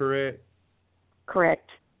exercise, correct? Correct.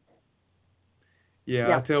 Yeah,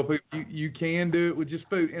 yep. I tell people you can do it with just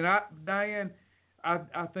food. And Diane,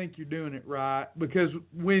 I think you're doing it right, because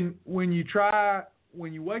when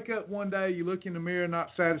you wake up one day, you look in the mirror not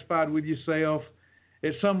satisfied with yourself,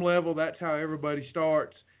 at some level that's how everybody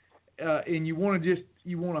starts. And you want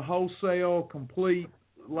a wholesale, complete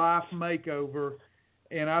life makeover.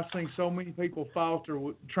 And I've seen so many people falter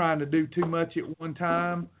with trying to do too much at one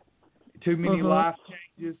time, too many life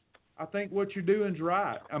changes. I think what you're doing is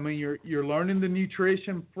right. I mean, you're learning the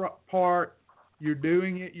nutrition part, you're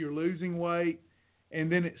doing it, you're losing weight,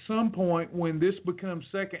 and then at some point when this becomes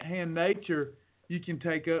secondhand nature, you can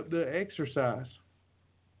take up the exercise.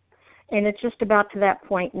 And it's just about to that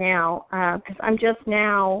point now, because I'm just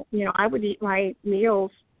now, I would eat my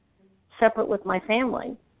meals separate with my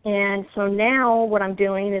family. And so now what I'm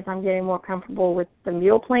doing is I'm getting more comfortable with the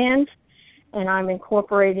meal plans, and I'm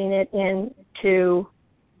incorporating it into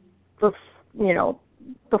the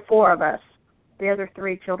 4 of us. The other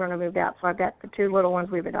 3 children have moved out, so I've got the 2 little ones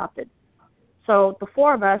we've adopted. So the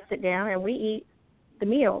 4 of us sit down and we eat the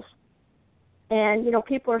meals. And,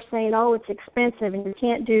 people are saying, oh, it's expensive and you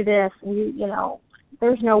can't do this. And,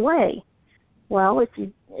 there's no way. Well, if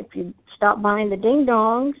you stop buying the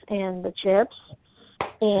ding-dongs and the chips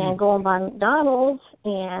and going by McDonald's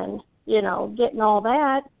and, getting all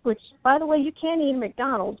that, which, by the way, you can eat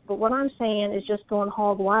McDonald's, but what I'm saying is just going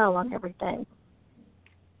hog wild on everything.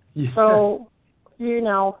 Yeah. So,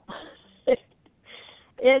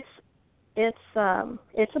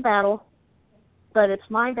 it's a battle. but it's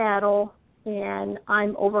my battle, and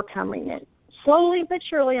I'm overcoming it. Slowly but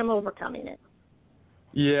surely, I'm overcoming it.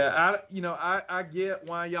 Yeah, I get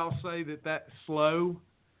why y'all say that that's slow,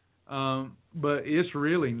 but it's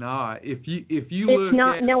really not. If you It's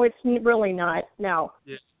not. No, it's really not. No.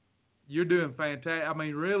 Yeah, you're doing fantastic. I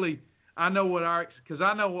mean, really, I know what because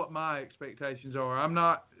I know what my expectations are. I'm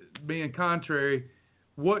not being contrary.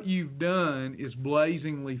 What you've done is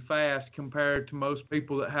blazingly fast compared to most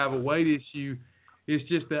people that have a weight issue. It's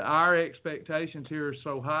just that our expectations here are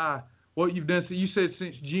so high. What you've done, so you said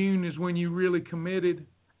since June is when you really committed?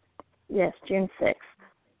 Yes, June 6th.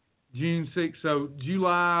 June 6th. So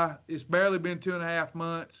July, it's barely been 2.5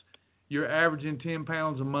 months. You're averaging 10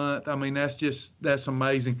 pounds a month. I mean, that's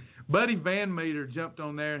amazing. Buddy Van Meter jumped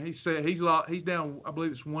on there, and he said he's down, I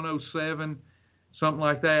believe it's 107, something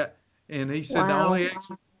like that. And he said wow.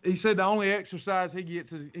 the only exercise he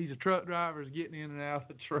gets is he's a truck driver is getting in and out of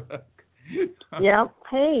the truck. Yep.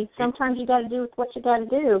 Hey, sometimes you got to do what you got to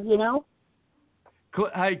do, you know.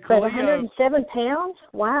 Hey, Cleo. But 107 pounds?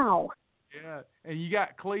 Wow. Yeah, and you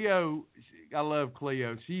got Cleo. I love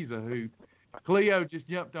Cleo. She's a hoot. Cleo just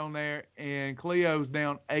jumped on there, and Cleo's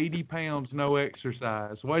down 80 pounds, no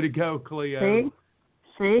exercise. Way to go, Cleo.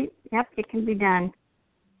 See? Yep, it can be done.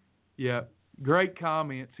 Yeah, great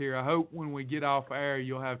comments here. I hope when we get off air,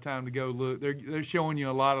 you'll have time to go look. They're showing you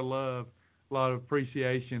a lot of love, a lot of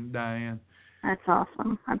appreciation, Diane. That's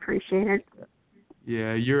awesome. I appreciate it.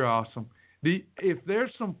 Yeah, you're awesome. If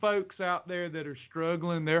there's some folks out there that are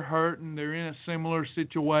struggling, they're hurting, they're in a similar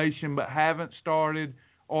situation but haven't started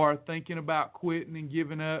or are thinking about quitting and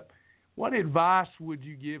giving up, what advice would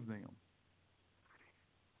you give them?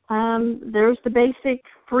 There's the basic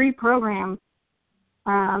free program.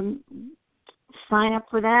 Sign up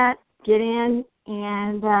for that, get in,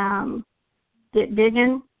 and get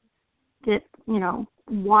digging, get,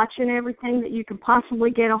 watching everything that you can possibly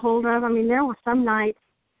get a hold of. I mean, there were some nights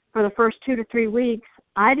for the first 2 to 3 weeks,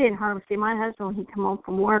 I didn't hardly see my husband when he'd come home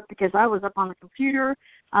from work because I was up on the computer,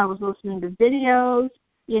 I was listening to videos,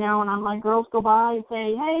 and my girls go by and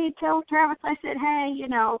say, hey, tell Travis I said hey,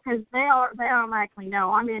 because they automatically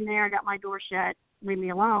know I'm in there, I got my door shut, leave me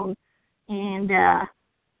alone. And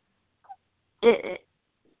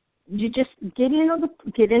you just get into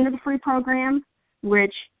the free program,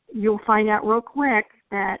 which you'll find out real quick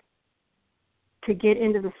that to get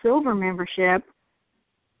into the silver membership,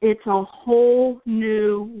 it's a whole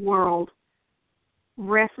new world.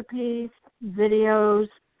 Recipes, videos.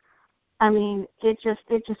 I mean, it just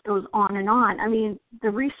goes on and on. I mean, the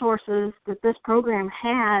resources that this program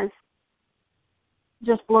has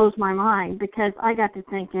just blows my mind because I got to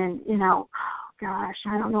thinking, oh gosh,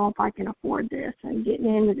 I don't know if I can afford this and getting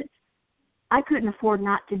into this. I couldn't afford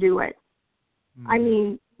not to do it. I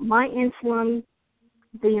mean, my insulin,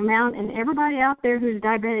 the amount, and everybody out there who's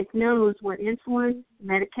diabetic knows what insulin,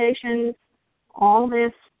 medications, all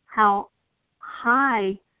this, how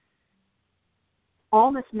high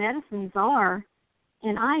all this medicines are,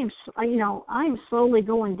 and I am slowly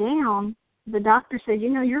going down. The doctor said,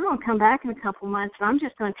 you're going to come back in a couple months, and I'm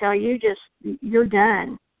just going to tell you, you're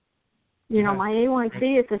done. My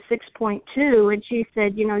A1C is a 6.2, and she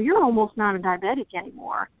said, you're almost not a diabetic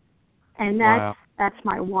anymore. And that's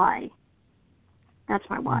my why. That's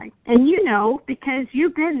my why. And because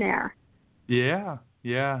you've been there. Yeah.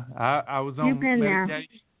 I was on medication.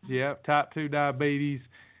 Yeah, type 2 diabetes.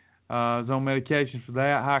 I was on medication for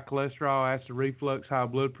that, high cholesterol, acid reflux, high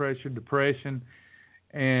blood pressure, depression.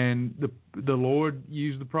 And the Lord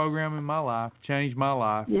used the program in my life, changed my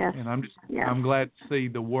life. Yes. And I'm glad to see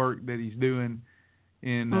the work that He's doing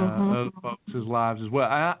in other folks' lives as well.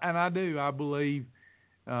 I believe,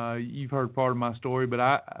 you've heard part of my story, but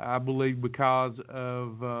I believe because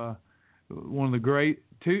of one of the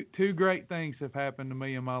two great things have happened to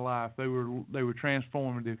me in my life. They were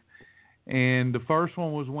transformative. And the first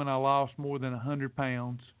one was when I lost more than 100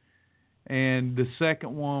 pounds. And the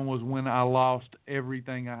second one was when I lost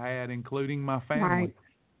everything I had, including my family.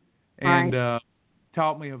 Right. And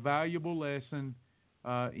taught me a valuable lesson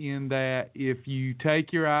in that if you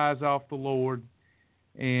take your eyes off the Lord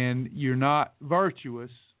and you're not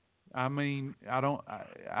virtuous, I mean,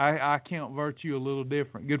 I count virtue a little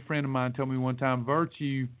different. A good friend of mine told me one time,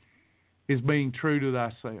 virtue is being true to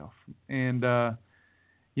thyself. And,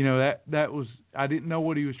 that was, I didn't know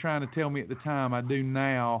what he was trying to tell me at the time. I do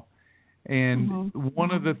now. And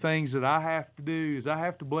one of the things that I have to do is I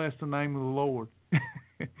have to bless the name of the Lord.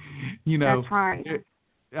 That's right.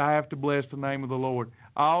 I have to bless the name of the Lord.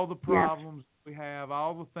 All the problems we have,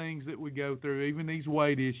 all the things that we go through, even these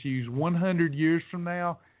weight issues, 100 years from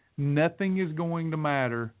now, nothing is going to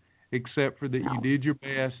matter except for that you did your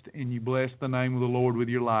best and you blessed the name of the Lord with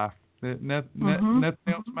your life. Nothing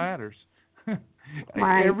else matters.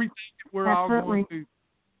 Right. Everything that we're Absolutely. all going through.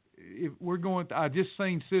 If we're going to, I just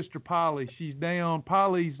seen Sister Polly. She's down.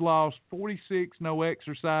 Polly's lost 46, no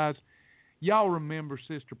exercise. Y'all remember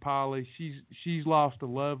Sister Polly? She's lost a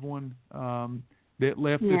loved one that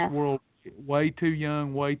left this world way too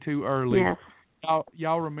young, way too early. Yes.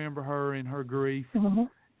 Y'all remember her and her grief. Mm-hmm.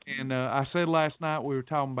 And I said last night we were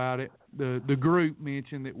talking about it. The group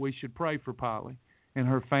mentioned that we should pray for Polly and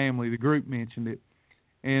her family. The group mentioned it,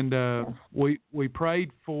 and we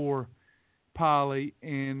prayed for Polly,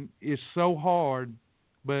 and it's so hard.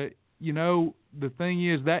 But you know, the thing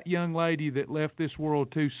is, that young lady that left this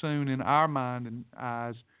world too soon, in our mind and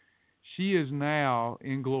eyes, she is now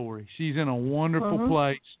in glory. She's in a wonderful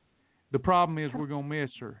place. The problem is we're gonna miss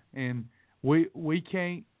her, and we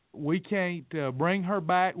can't bring her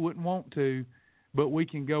back. Wouldn't want to, but we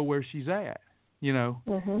can go where she's at. You know.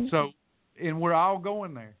 So, and we're all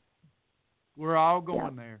going there. We're all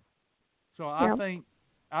going there. So I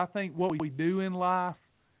think what we do in life,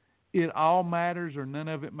 it all matters or none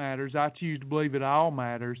of it matters. I choose to believe it all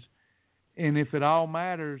matters. And if it all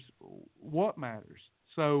matters, what matters?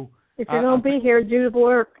 So if you're going to be here, do the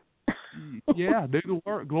work. Yeah, do the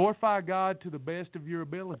work. Glorify God to the best of your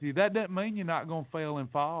ability. That doesn't mean you're not going to fail and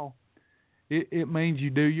fall. It means you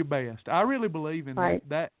do your best. I really believe in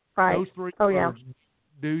that. Those three words,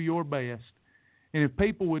 do your best. And if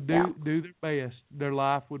people would do their best, their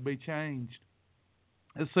life would be changed.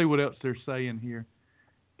 Let's see what else they're saying here.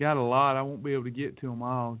 Got a lot. I won't be able to get to them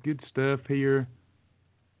all. Good stuff here.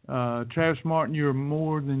 Travis Martin, you're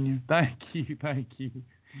more than you. Thank you.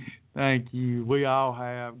 Thank you. We all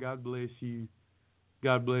have. God bless you.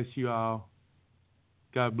 God bless you all.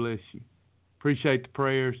 God bless you. Appreciate the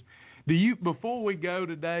prayers. Before we go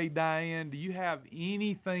today, Diane, do you have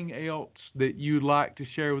anything else that you'd like to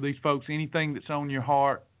share with these folks? Anything that's on your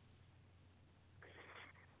heart?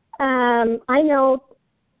 I know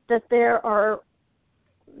that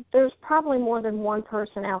there's probably more than one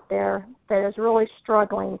person out there that is really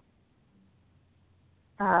struggling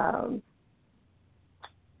on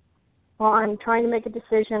trying to make a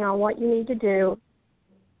decision on what you need to do,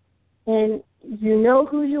 and you know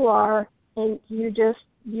who you are, and you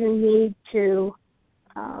need to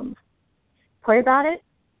pray about it.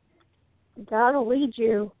 God will lead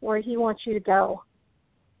you where He wants you to go,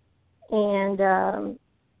 and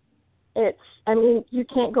you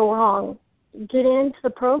can't go wrong. Get into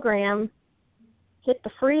the program, hit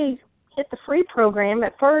the free program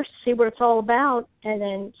at first, see what it's all about, and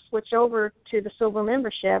then switch over to the silver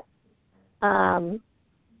membership,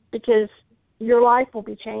 because your life will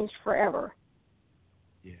be changed forever.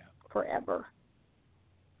 Yeah. Forever.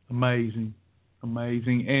 Amazing.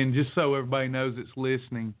 And just so everybody knows that's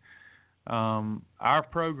listening, our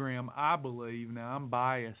program, I believe, now I'm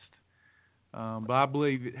biased, but I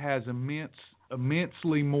believe it has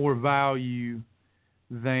immensely more value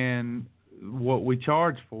than what we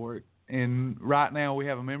charge for it. And right now we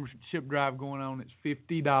have a membership drive going on. It's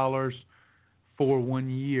 $50 for 1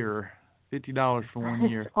 year. $50 for 1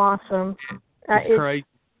 year. That's awesome. It's crazy.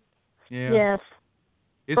 Yeah. Yes.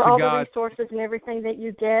 It's for all the resources and everything that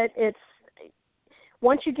you get, it's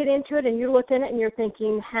once you get into it and you look in it and you're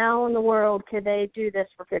thinking, how in the world could they do this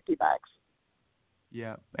for $50?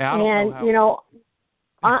 Yeah.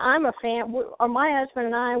 I'm a fan. My husband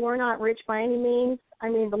and I, we're not rich by any means. I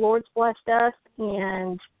mean, the Lord's blessed us,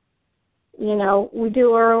 and, we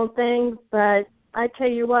do our own thing. But I tell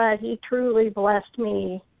you what, He truly blessed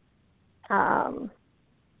me on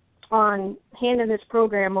handing this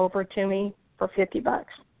program over to me for $50.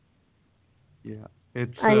 Yeah.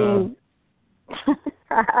 It's. I mean,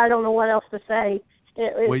 I don't know what else to say.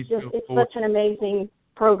 It's such an amazing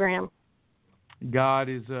program. God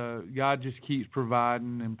just keeps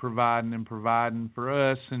providing and providing and providing for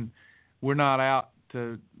us, and we're not out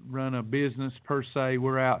to run a business per se.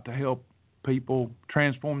 We're out to help people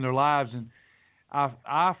transform their lives, and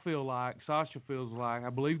I feel like, Sasha feels like, I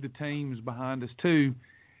believe the team's behind us too,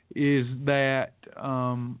 is that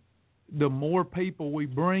the more people we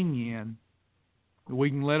bring in, we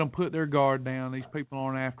can let them put their guard down. These people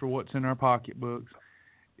aren't after what's in our pocketbooks.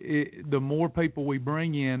 The more people we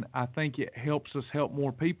bring in, I think it helps us help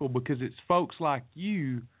more people, because it's folks like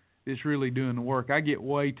you that's really doing the work. I get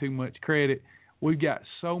way too much credit. We've got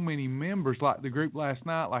so many members, like the group last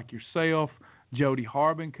night, like yourself, Jody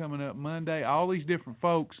Harbin coming up Monday, all these different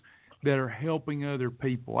folks that are helping other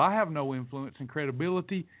people. I have no influence and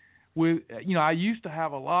credibility with, I used to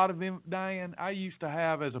have a lot of, Diane, I used to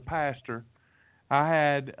have as a pastor, I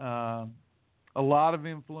had a lot of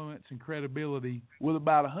influence and credibility with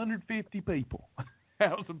about 150 people.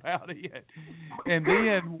 That was about it. And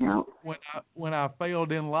then when I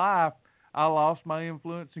failed in life, I lost my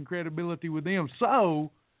influence and credibility with them.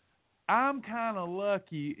 So I'm kind of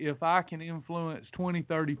lucky if I can influence 20,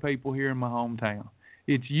 30 people here in my hometown.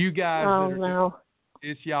 It's you guys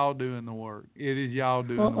it's y'all doing the work. It is y'all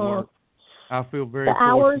doing the work. I feel very fortunate. The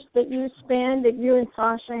hours that you spend, that you and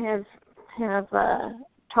Sasha have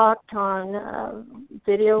talked on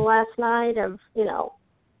video last night of,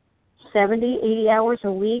 70, 80 hours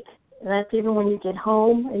a week. And that's even when you get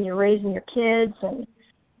home and you're raising your kids and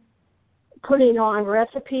putting on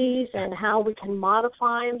recipes and how we can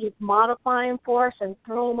modify them. You modify them for us and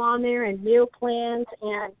throw them on there and meal plans.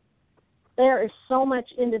 And there is so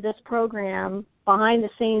much into this program behind the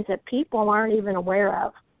scenes that people aren't even aware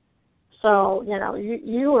of. So,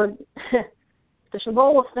 you are, the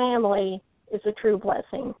Shibboleth family is a true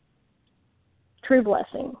blessing. True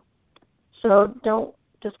blessing. So don't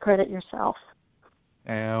discredit yourself.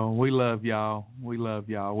 We love y'all. We love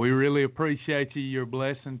y'all. We really appreciate you. You're a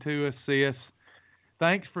blessing to us, sis.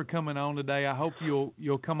 Thanks for coming on today. I hope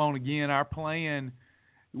you'll come on again. Our plan,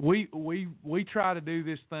 we try to do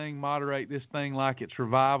this thing, moderate this thing like it's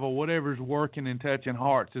revival. Whatever's working and touching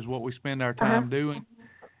hearts is what we spend our time doing.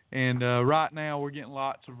 And right now we're getting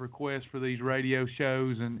lots of requests for these radio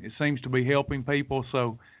shows, and it seems to be helping people.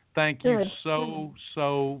 So thank you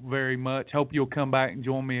so very much. Hope you'll come back and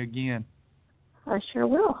join me again. I sure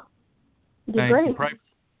will. Thank great. You.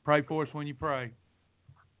 Pray for us when you pray.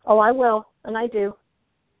 Oh, I will, and I do.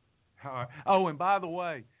 All right. Oh, and by the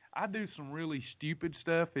way, I do some really stupid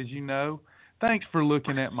stuff, as you know. Thanks for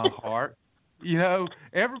looking at my heart.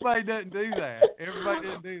 Everybody doesn't do that.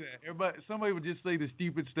 Some people just see the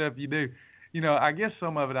stupid stuff you do. I guess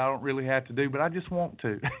some of it I don't really have to do, but I just want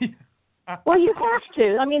to. Well, you have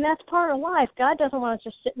to. I mean, that's part of life. God doesn't want us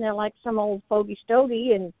just sitting there like some old fogey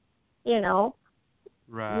stogie and,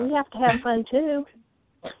 Right. We have to have fun, too.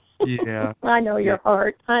 Yeah. I know your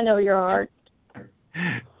heart.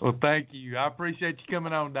 Well, thank you. I appreciate you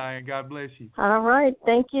coming on, Diane. God bless you. All right.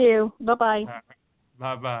 Thank you. Bye-bye.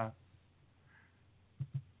 Bye-bye.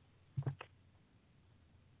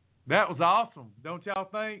 That was awesome, don't y'all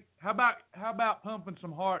think? How about pumping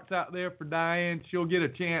some hearts out there for Diane? She'll get a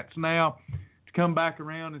chance now to come back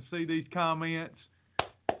around and see these comments.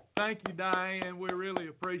 Thank you, Diane. We really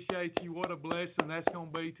appreciate you. What a blessing that's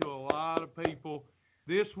going to be to a lot of people.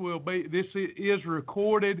 This is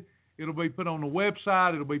recorded. It'll be put on the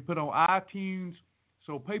website. It'll be put on iTunes.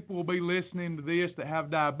 So people will be listening to this that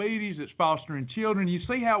have diabetes, that's fostering children. You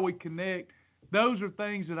see how we connect? Those are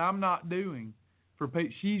things that I'm not doing.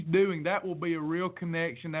 She's doing. That will be a real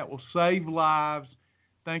connection. That will save lives.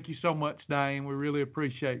 Thank you so much, Diane. We really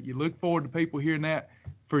appreciate you. Look forward to people hearing that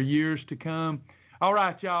for years to come. All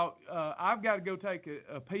right, y'all. I've got to go take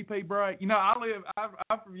a pee-pee break.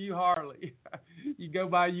 I'm from U Harley. You go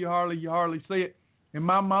by U Harley, you hardly see it. And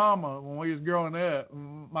my mama, when we was growing up,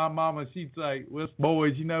 she'd say, "Well,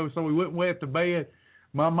 boys, so we wouldn't wet the bed."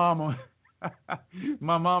 My mama's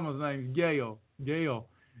name is Gail.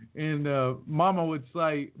 And Mama would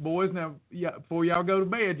say, "Boys, now before y'all go to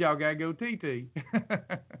bed, y'all gotta go TT."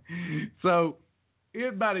 So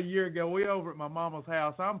about a year ago, we over at my mama's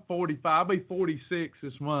house. I'm 45. I'll be 46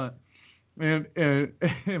 this month. And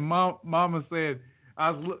Mama said, I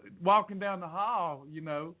was walking down the hall.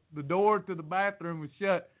 The door to the bathroom was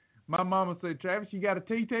shut. My mama said, "Travis, you got a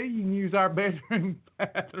TT? You can use our bathroom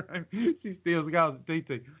bathroom." She still calls it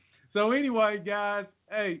TT. So anyway, guys,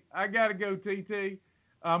 hey, I gotta go TT.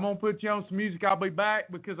 I'm going to put you on some music. I'll be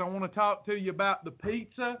back because I want to talk to you about the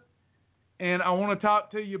pizza, and I want to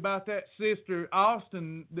talk to you about that sister,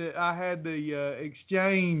 Austin, that I had the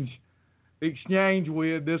exchange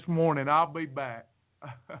with this morning. I'll be back.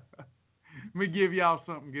 Let me give y'all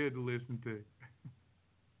something good to listen to.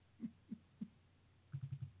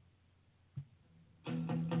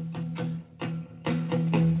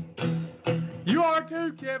 You are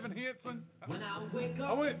too, Kevin Henson. When I wake up,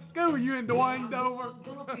 I went to school with you in Dwayne Dover. I'm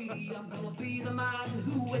gonna be the man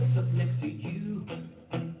who wakes up next to you.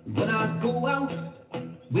 When I go out,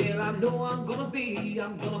 where I know I'm gonna be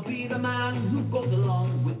the man who goes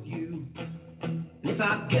along with you. And if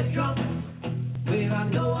I get drunk, where I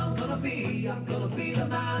know I'm gonna be the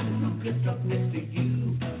man who gets up next to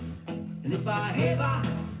you. And if I ever,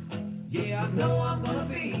 yeah, I know I'm gonna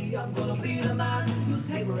be the man who's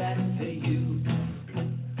favorite to you.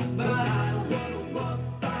 But I wanna walk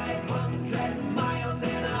 500 miles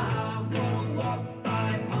and I wanna walk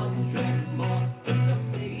 500 more to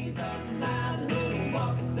see the man who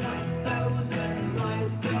walks 1,000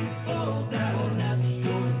 miles to fall down at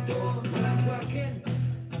your door.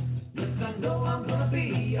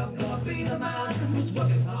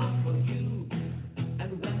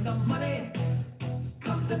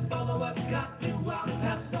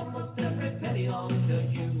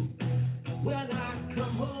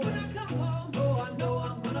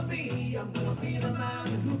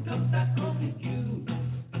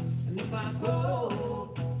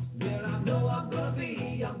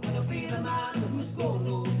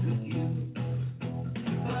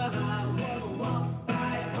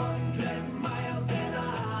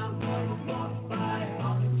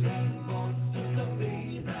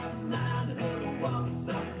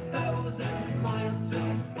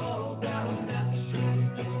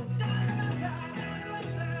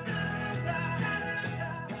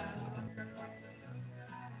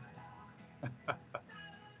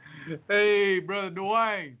 Hey, Brother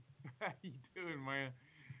Dwayne. How you doing, man?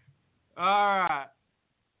 All right.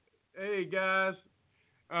 Hey, guys.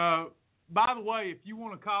 By the way, if you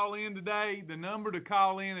want to call in today, the number to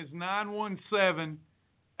call in is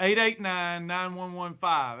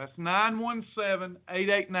 917-889-9115. That's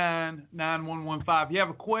 917-889-9115. If you have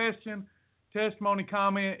a question, testimony,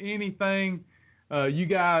 comment, anything, you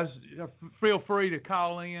guys feel free to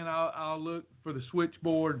call in. I'll look for the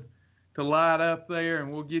switchboard to light up there,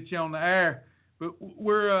 and we'll get you on the air. But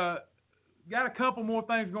we're got a couple more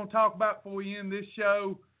things we're going to talk about before we end this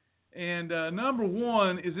show. And number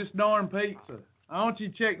one is this darn pizza. I want you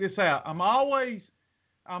to check this out. I'm always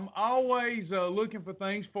looking for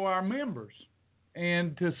things for our members,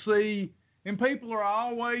 and to see. And people are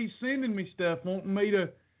always sending me stuff, wanting me to.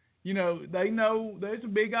 They know there's a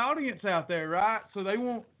big audience out there, right? So they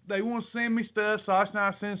want to send me stuff. So I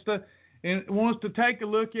send stuff, and wants to take a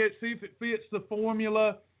look at it, see if it fits the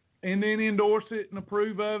formula, and then endorse it and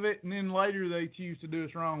approve of it, and then later they choose to do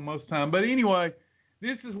us wrong most of the time. But anyway,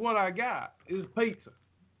 this is what I got. It's pizza,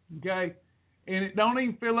 okay? And it don't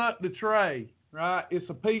even fill up the tray, right? It's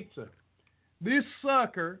a pizza. This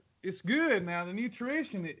sucker, it's good. Now, the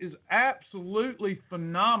nutrition is absolutely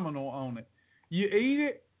phenomenal on it. You eat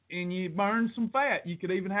it, and you burn some fat. You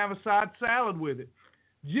could even have a side salad with it.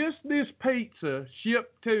 Just this pizza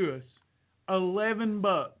shipped to us, $11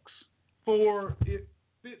 for it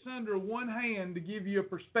fits under one hand. To give you a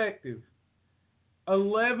perspective,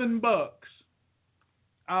 $11.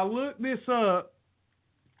 I looked this up.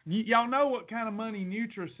 Y'all know what kind of money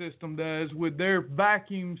Nutrisystem does with their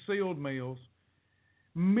vacuum sealed meals.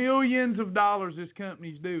 Millions of dollars this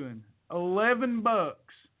company's doing. $11,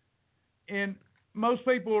 and most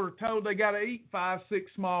people are told they got to eat 5-6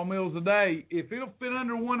 small meals a day. If it'll fit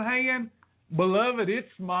under one hand, beloved,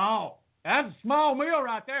 it's small. That's a small meal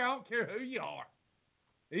right there. I don't care who you are.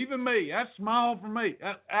 Even me. That's small for me.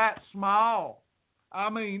 That's small. I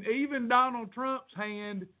mean, even Donald Trump's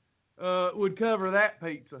hand would cover that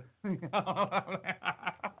pizza.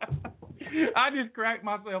 I just crack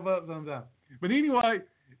myself up sometimes. But anyway,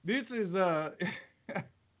 this is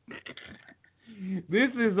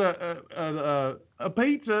this is a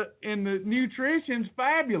pizza, and the nutrition's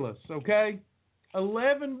fabulous, okay?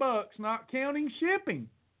 $11, not counting shipping.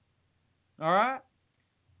 All right?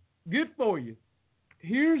 Good for you.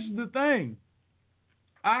 Here's the thing.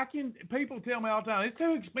 People tell me all the time, it's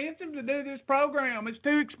too expensive to do this program. It's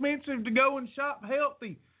too expensive to go and shop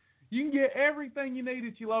healthy. You can get everything you need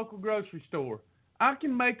at your local grocery store. I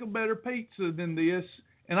can make a better pizza than this,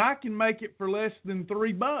 and I can make it for less than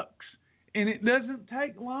 $3. And it doesn't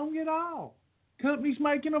take long at all. Company's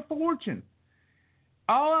making a fortune.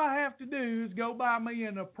 All I have to do is go buy me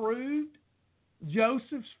an approved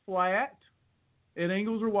Joseph's Flat at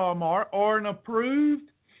Ingles or Walmart, or an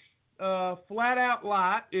approved Flat Out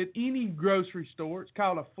Light at any grocery store. It's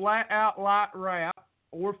called a Flat Out Light wrap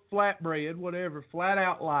or flatbread, whatever. Flat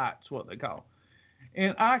Out Light's what they call it.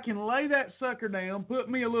 And I can lay that sucker down, put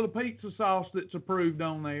me a little pizza sauce that's approved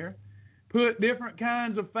on there, put different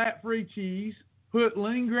kinds of fat-free cheese, put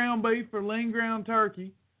lean ground beef or lean ground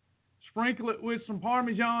turkey, sprinkle it with some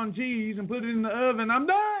Parmesan cheese, and put it in the oven. I'm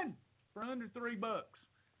done for under $3.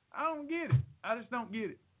 I don't get it. I just don't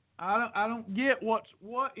get it. I don't get what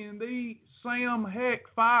in the Sam heck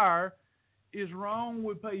fire is wrong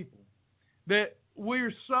with people. That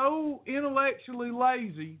we're so intellectually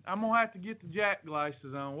lazy. I'm going to have to get the Jack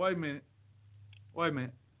glasses on. Wait a minute.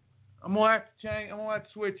 I'm going to have to change. I'm going to have to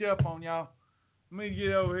switch up on y'all. Let me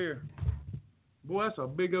get over here. Boy, that's a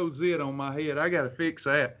big old zit on my head. I got to fix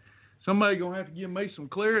that. Somebody going to have to give me some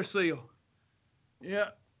Clearasil.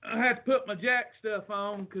 Yeah, I have to put my Jack stuff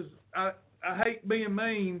on because I hate being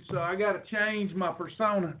mean, so I got to change my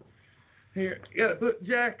persona. Here, got to put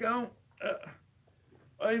Jack on.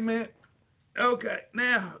 Wait a minute. Okay,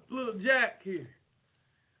 now, little Jack here.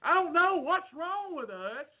 I don't know what's wrong with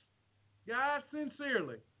us, guys,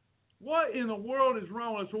 sincerely. What in the world is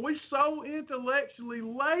wrong with us? Are we so intellectually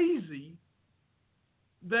lazy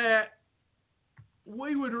that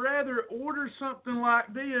we would rather order something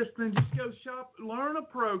like this than just go shop, learn a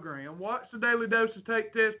program, watch the daily doses,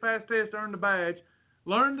 take tests, pass tests, earn the badge,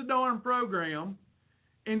 learn the darn program,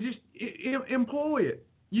 and just employ it.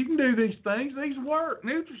 You can do these things. These work.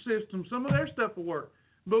 Nutrisystem, some of their stuff will work.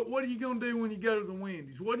 But what are you going to do when you go to the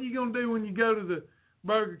Wendy's? What are you going to do when you go to the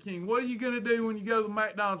Burger King? What are you going to do when you go to the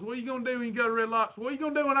McDonald's? What are you going to do when you go to Red Lobster? What are you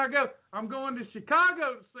going to do when I go? I'm going to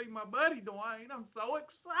Chicago to see my buddy Diane. I'm so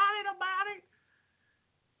excited about it.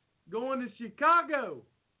 Going to Chicago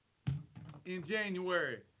in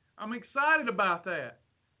January. I'm excited about that.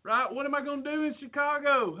 right? What am I going to do in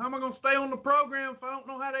Chicago? How am I going to stay on the program if I don't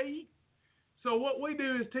know how to eat? So what we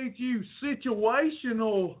do is teach you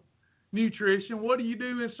situational nutrition. What do you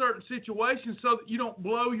do in certain situations so that you don't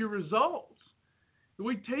blow your results?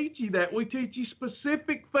 We teach you that. We teach you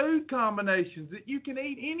specific food combinations that you can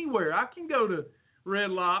eat anywhere. I can go to Red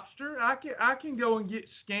Lobster. I can go and get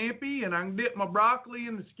scampi, and I can dip my broccoli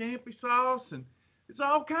in the scampi sauce, and it's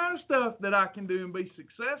all kind of stuff that I can do and be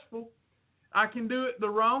successful. I can do it the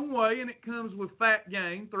wrong way, and it comes with fat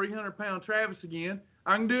gain, 300-pound Travis again.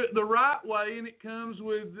 I can do it the right way, and it comes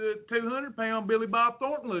with the 200-pound Billy Bob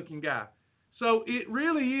Thornton-looking guy. So it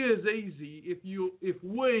really is easy if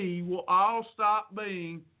we will all stop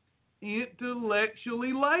being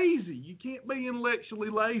intellectually lazy. You can't be intellectually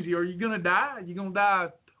lazy or you're going to die. You're going to die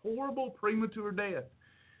a horrible premature death.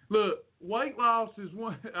 Look, weight loss is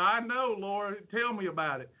one. I know, Laura, tell me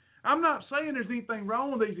about it. I'm not saying there's anything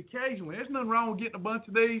wrong with these occasionally. There's nothing wrong with getting a bunch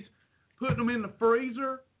of these, putting them in the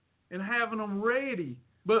freezer, and having them ready.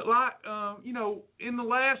 But like, in the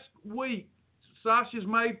last week, Sasha's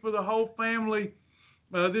made for the whole family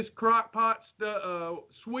this crock pot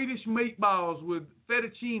Swedish meatballs with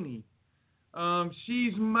fettuccine.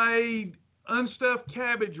 She's made unstuffed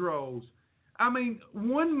cabbage rolls. I mean,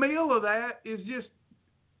 one meal of that is just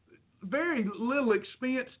very little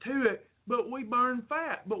expense to it, but we burn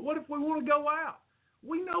fat. But what if we want to go out?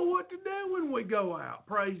 We know what to do when we go out,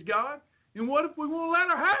 praise God. And what if we want to let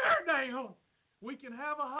our hair down? We can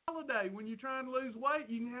have a holiday. When you're trying to lose weight,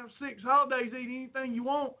 you can have 6 holidays, eat anything you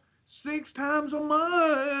want 6 times a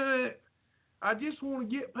month. I just want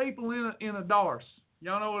to get people in a darce.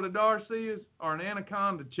 Y'all know what a darce is? Or an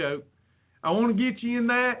anaconda choke. I want to get you in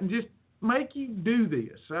that and just make you do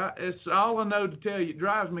this. It's all I know to tell you. It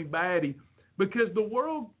drives me batty because the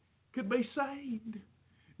world could be saved.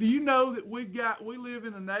 Do you know that we live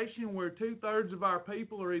in a nation where 2/3 of our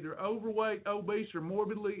people are either overweight, obese, or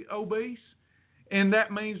morbidly obese? And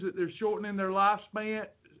that means that they're shortening their lifespan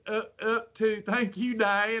up to, thank you,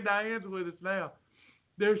 Diane. Diane's with us now.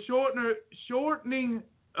 They're shortening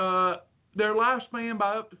their lifespan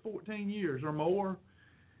by up to 14 years or more.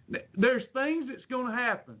 There's things that's going to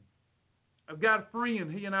happen. I've got a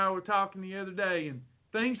friend, he and I were talking the other day, and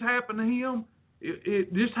things happened to him.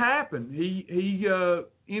 It just happened. He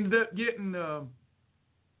ended up getting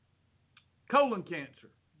colon cancer,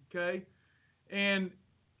 okay? And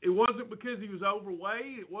it wasn't because he was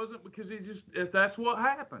overweight. It wasn't because that's what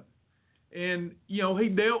happened. And, he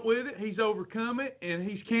dealt with it. He's overcome it, and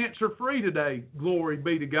he's cancer-free today. Glory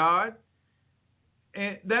be to God.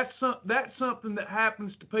 And that's something that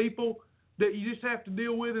happens to people that you just have to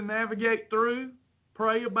deal with and navigate through,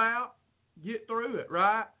 pray about, get through it,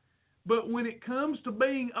 right? But when it comes to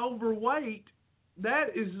being overweight,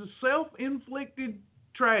 that is a self-inflicted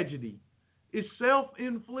tragedy. It's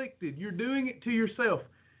self-inflicted. You're doing it to yourself.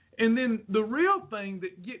 And then the real thing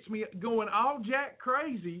that gets me going all jack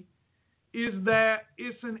crazy is that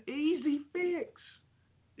it's an easy fix.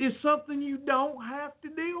 It's something you don't have to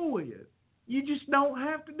deal with. You just don't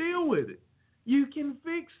have to deal with it. You can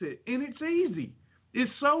fix it, and it's easy.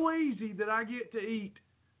 It's so easy that I get to eat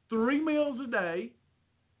 3 meals a day.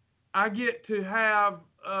 I get to have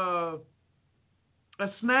a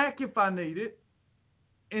snack if I need it.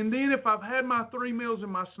 And then if I've had my 3 meals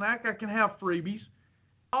and my snack, I can have freebies.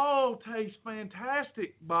 All tastes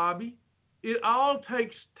fantastic, Bobby. It all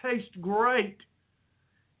tastes great,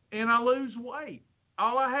 and I lose weight.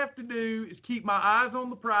 All I have to do is keep my eyes on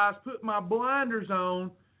the prize, put my blinders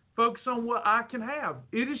on, focus on what I can have.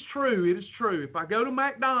 It is true. If I go to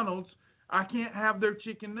McDonald's, I can't have their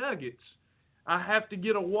chicken nuggets. I have to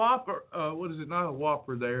get a Whopper. What is it? Not a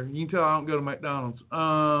Whopper there. You can tell I don't go to McDonald's.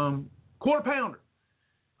 Quarter pounder.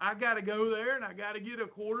 I got to go there and I got to get a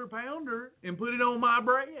quarter pounder and put it on my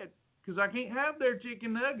bread because I can't have their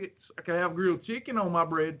chicken nuggets. I can have grilled chicken on my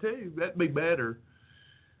bread too. That'd be better.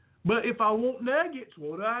 But if I want nuggets,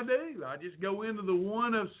 what do? I just go into the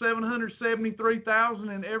one of 773,000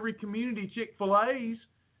 in every community Chick-fil-A's,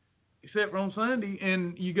 except for on Sunday,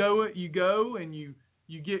 and you go and you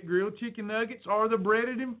get grilled chicken nuggets or the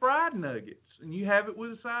breaded and fried nuggets, and you have it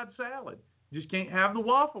with a side salad. You just can't have the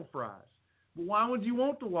waffle fries. But why would you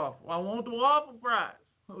want the waffle? I want the waffle fries.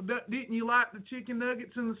 Well, didn't you like the chicken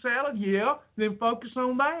nuggets and the salad? Yeah, then focus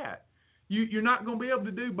on that. You're not going to be able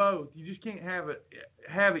to do both. You just can't have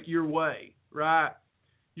it your way, right?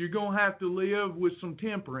 You're going to have to live with some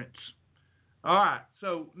temperance. All right,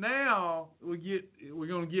 so now we're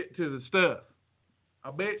going to get to the stuff.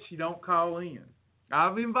 I bet she don't call in.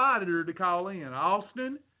 I've invited her to call in.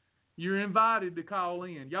 Austin, you're invited to call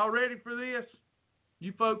in. Y'all ready for this?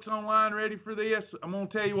 You folks online ready for this? I'm going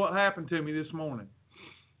to tell you what happened to me this morning.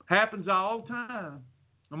 Happens all the time.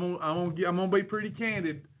 I'm gonna be pretty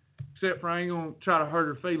candid, except for I ain't gonna try to hurt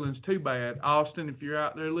her feelings too bad. Austin, if you're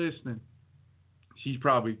out there listening, she's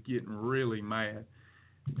probably getting really mad.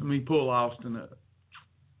 Let me pull Austin up.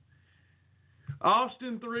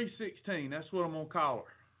 Austin 316. That's what I'm gonna call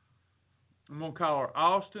her. I'm gonna call her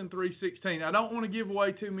Austin 316. I don't want to give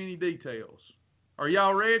away too many details. Are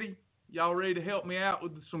y'all ready? Y'all ready to help me out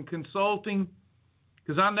with some consulting?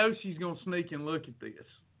 Because I know she's going to sneak and look at this.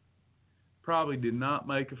 Probably did not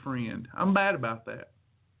make a friend. I'm bad about that.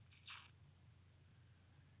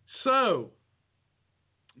 So,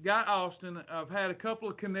 got Austin. I've had a couple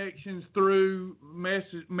of connections through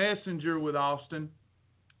Messenger with Austin.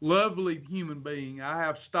 Lovely human being. I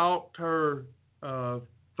have stalked her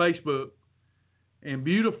Facebook. And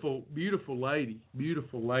beautiful, beautiful lady.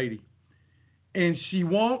 Beautiful lady. And she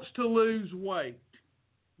wants to lose weight.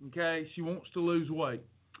 Okay? She wants to lose weight.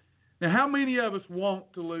 Now, how many of us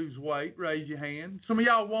want to lose weight? Raise your hand. Some of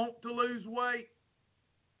y'all want to lose weight.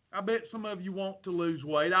 I bet some of you want to lose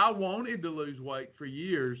weight. I wanted to lose weight for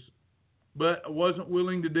years, but I wasn't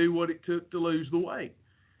willing to do what it took to lose the weight.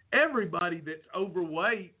 Everybody that's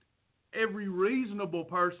overweight, every reasonable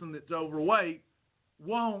person that's overweight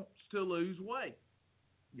wants to lose weight.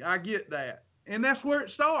 I get that. And that's where it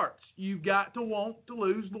starts. You've got to want to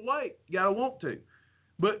lose the weight. You got to want to.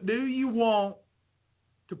 But do you want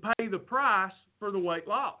to pay the price for the weight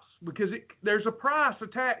loss? Because there's a price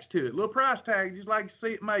attached to it. A little price tag, just like you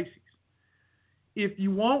see at Macy's. If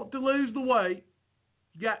you want to lose the weight,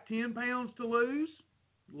 you got 10 pounds to lose,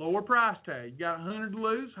 lower price tag. You got 100 to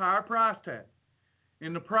lose, higher price tag.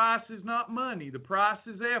 And the price is not money. The price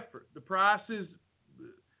is effort. The price is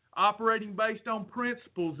operating based on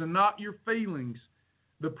principles and not your feelings.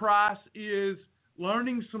 The price is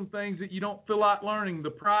learning some things that you don't feel like learning. The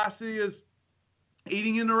price is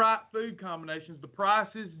eating in the right food combinations. The price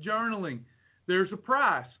is journaling. There's a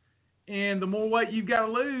price. And the more weight you've got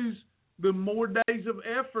to lose, the more days of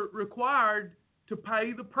effort required to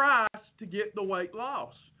pay the price to get the weight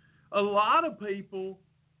loss. A lot of people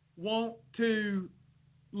want to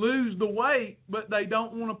lose the weight, but they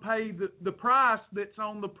don't want to pay the price that's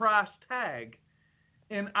on the price tag.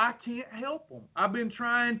 And I can't help them. I've been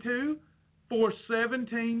trying to for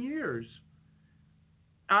 17 years.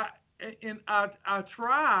 I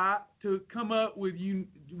try to come up with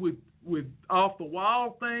off the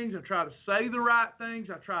wall things. I try to say the right things.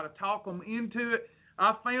 I try to talk them into it.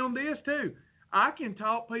 I found this too. I can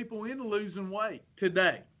talk people into losing weight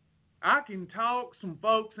today. I can talk some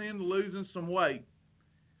folks into losing some weight.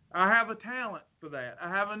 I have a talent for that. I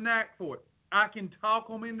have a knack for it. I can talk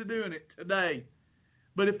them into doing it today.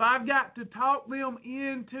 But if I've got to talk them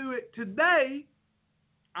into it today,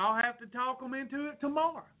 I'll have to talk them into it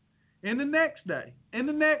tomorrow, and the next day, and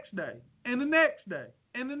the next day, and the next day,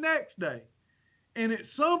 and the next day. And at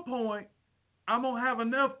some point, I'm going to have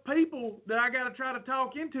enough people that I got to try to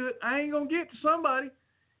talk into it. I ain't going to get to somebody,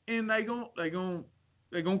 and they're going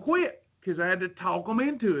to quit because I had to talk them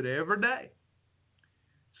into it every day.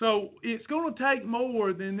 So it's going to take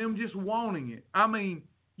more than them just wanting it. I mean,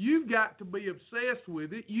 you've got to be obsessed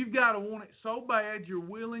with it. You've got to want it so bad you're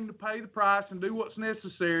willing to pay the price and do what's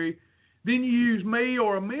necessary. Then you use me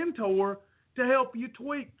or a mentor to help you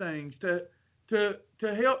tweak things, to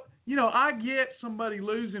help. You know, I get somebody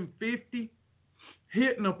losing 50,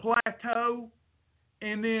 hitting a plateau,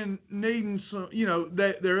 and then needing some, you know,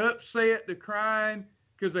 they're upset, they're crying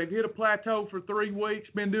because they've hit a plateau for 3 weeks,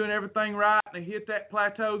 been doing everything right, and they hit that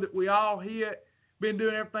plateau that we all hit, been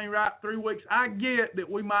doing everything right 3 weeks. I get that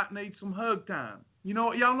we might need some hug time. You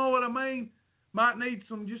know, y'all know what I mean? Might need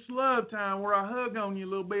some just love time where I hug on you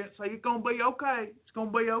a little bit and say, it's going to be okay. It's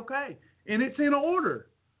going to be okay. And it's in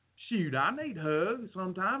order. Shoot, I need hugs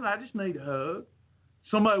sometimes. I just need a hug.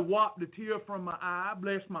 Somebody wipe a tear from my eye,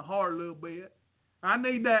 bless my heart a little bit. I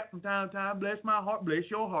need that from time to time. Bless my heart, bless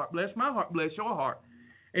your heart, bless my heart, bless your heart.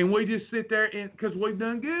 And we just sit there because we've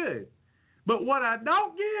done good. But what I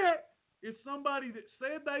don't get is somebody that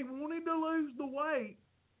said they wanted to lose the weight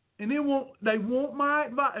and then they want my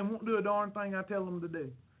advice and won't do a darn thing I tell them to do.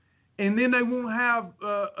 And then they won't have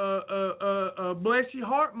a bless your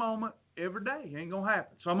heart moment every day. Ain't going to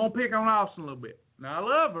happen. So I'm going to pick on Austin a little bit. Now, I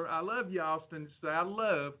love her. I love you, Austin. It's out of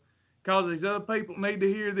love because these other people need to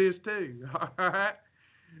hear this too. All right?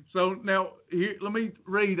 So now, here, let me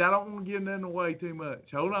read. I don't want to give nothing away too much.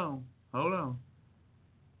 Hold on.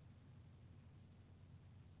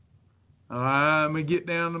 All right, let me get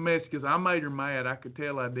down the message because I made her mad. I could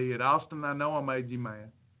tell I did. Austin, I know I made you mad.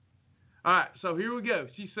 All right, so here we go.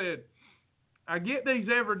 She said, I get these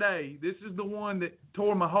every day. This is the one that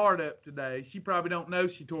tore my heart up today. She probably don't know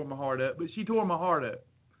she tore my heart up, but she tore my heart up.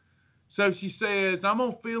 So she says, I'm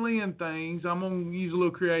going to fill in things. I'm going to use a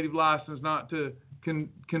little creative license not to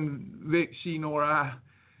convict she nor I.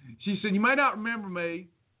 She said, you may not remember me.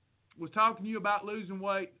 Was talking to you about losing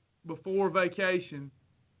weight before vacation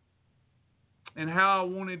and how I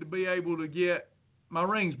wanted to be able to get my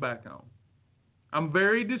rings back on. I'm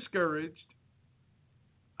very discouraged.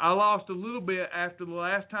 I lost a little bit after the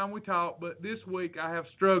last time we talked, but this week I have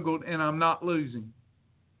struggled and I'm not losing.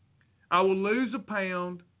 I will lose a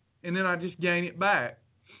pound and then I just gain it back.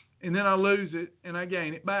 And then I lose it and I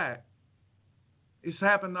gain it back. It's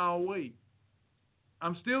happened all week.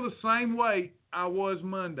 I'm still the same weight I was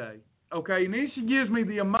Monday. Okay, and then she gives me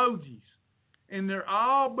the emojis. And they're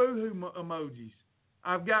all boohoo emojis.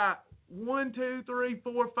 I've got 1, 2, 3,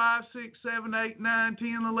 4, 5, 6, 7, 8, 9,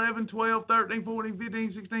 10, 11, 12, 13, 14,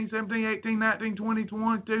 15, 16, 17, 18, 19, 20,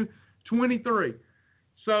 22, 23.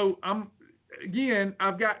 So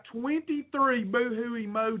I've got 23 boohoo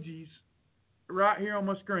emojis right here on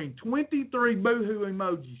my screen. 23 boohoo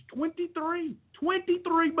emojis. 23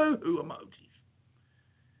 boohoo emojis.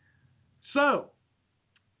 So,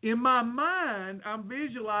 in my mind, I'm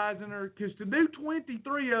visualizing her, because to do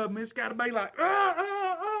 23 of them, it's got to be like, I'm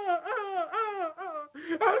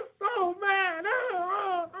so mad.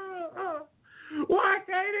 Why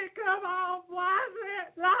can't it come off? Why is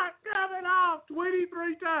it not coming off?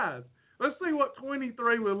 23 times. Let's see what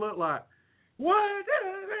 23 would look like. 1, 2,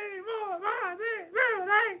 3, 4, 5, 6, 7,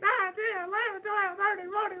 8, 9, 10, 11, 12, 13,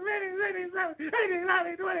 14, 15, 16, 17, 18,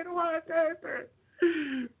 19, 20, 21, 22,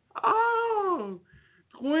 23. Oh,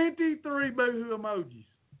 23 boohoo emojis.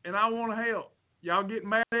 And I want to help. Y'all getting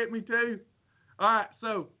mad at me too? All right,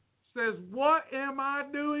 so it says, what am I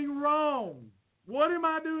doing wrong? What am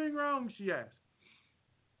I doing wrong, she asked.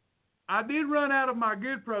 I did run out of my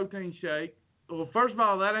good protein shake. Well, first of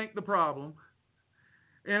all, that ain't the problem.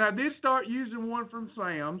 And I did start using one from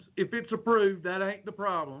Sam's. If it's approved, that ain't the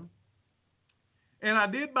problem. And I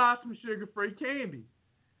did buy some sugar-free candy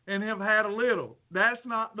and have had a little. That's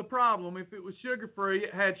not the problem. If it was sugar-free,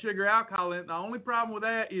 it had sugar alcohol in it. The only problem with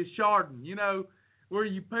that is sharding, where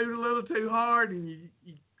you poot a little too hard and you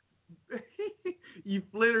you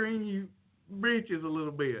flitter in your britches a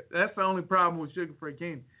little bit. That's the only problem with sugar-free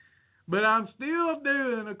candy. But I'm still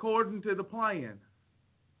doing according to the plan.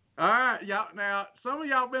 All right, y'all. Now, some of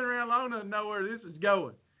y'all been around long enough to know where this is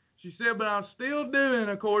going. She said, but I'm still doing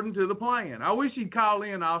according to the plan. I wish you'd call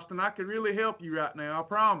in, Austin. I could really help you right now, I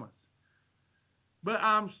promise. But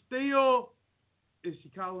I'm still... Is she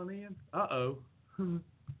calling in? Uh-oh.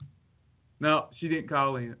 No, she didn't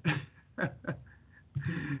call in.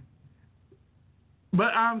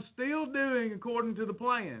 But I'm still doing according to the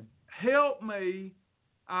plan. Help me.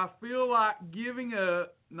 I feel like giving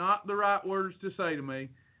up, not the right words to say to me,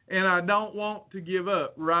 and I don't want to give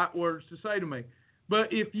up, right words to say to me. But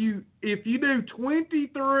if you do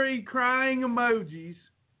 23 crying emojis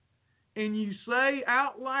and you say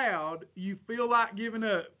out loud you feel like giving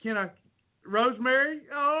up, Rosemary?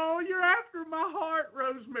 Oh, you're after my heart,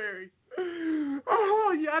 Rosemary.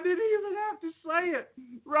 Oh, I didn't even have to say it.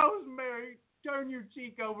 Rosemary, turn your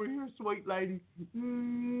cheek over here, sweet lady.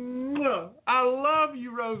 I love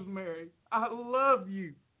you, Rosemary. I love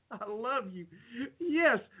you. I love you.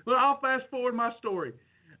 Yes. Well, I'll fast forward my story.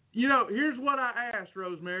 Here's what I asked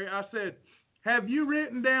Rosemary. I said, have you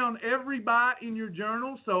written down every bite in your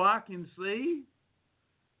journal so I can see?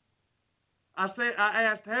 I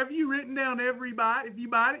asked, have you written down every bite? If you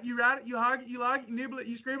bite it, you write it, you hug it, you like it, you nibble it,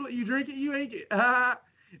 you scribble it, you drink it, you ink it.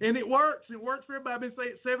 And it works. It works for everybody. I've been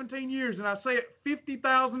saying it 17 years, and I say it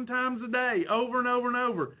 50,000 times a day, over and over and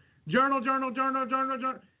over. Journal, journal, journal, journal,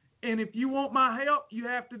 journal. And if you want my help, you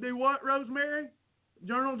have to do what, Rosemary?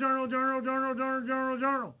 Journal, journal, journal, journal, journal, journal,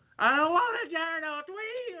 journal. I don't want a journal.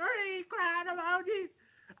 Tweet, crying emojis.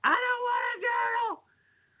 I don't want a journal.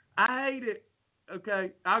 I hate it.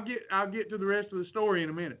 Okay, I'll get to the rest of the story in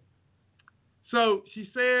a minute. So she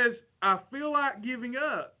says, I feel like giving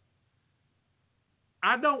up.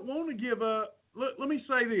 I don't want to give up. Look, let me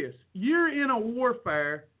say this. You're in a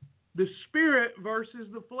warfare, the spirit versus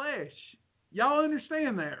the flesh. Y'all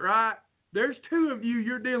understand that, right? There's two of you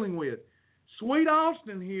you're dealing with. Sweet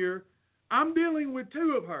Austin here, I'm dealing with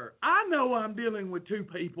two of her. I know I'm dealing with two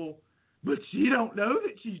people, but she don't know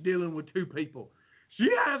that she's dealing with two people. She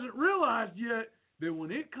hasn't realized yet that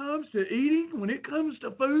when it comes to eating, when it comes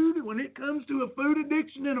to food, when it comes to a food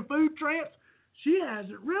addiction and a food trance, she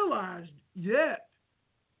hasn't realized yet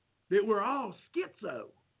that we're all schizo.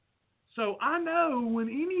 So I know when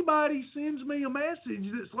anybody sends me a message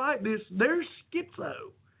that's like this, they're schizo,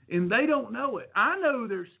 and they don't know it. I know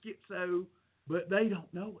they're schizo, but they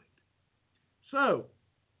don't know it. So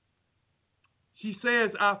She says,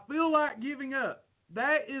 I feel like giving up.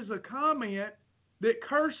 That is a comment that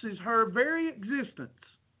curses her very existence.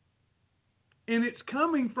 And it's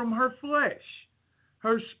coming from her flesh.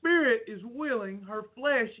 Her spirit is willing, her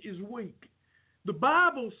flesh is weak. The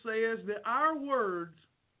Bible says that our words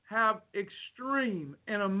have extreme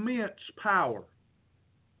and immense power.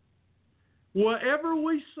 Whatever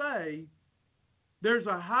we say, there's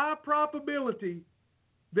a high probability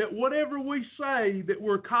that whatever we say, that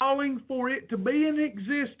we're calling for it to be in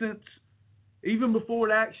existence even before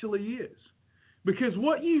it actually is. Because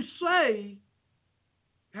what you say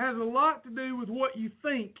has a lot to do with what you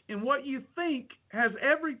think, and what you think has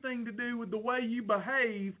everything to do with the way you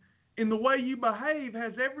behave, and the way you behave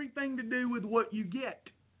has everything to do with what you get.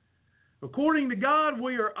 According to God,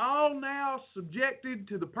 we are all now subjected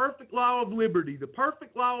to the perfect law of liberty, the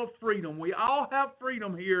perfect law of freedom. We all have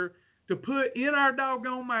freedom here to put in our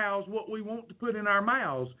doggone mouths what we want to put in our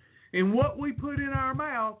mouths. And what we put in our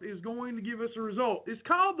mouth is going to give us a result. It's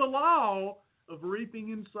called the law of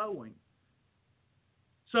reaping and sowing.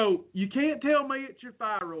 So you can't tell me it's your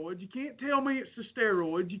thyroid. You can't tell me it's the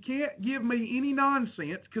steroids. You can't give me any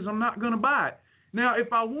nonsense because I'm not going to buy it. Now,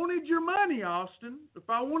 if I wanted your money, Austin, if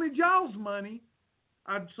I wanted y'all's money,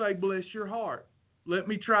 I'd say, bless your heart. Let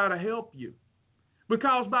me try to help you.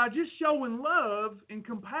 Because by just showing love and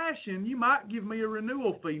compassion, you might give me a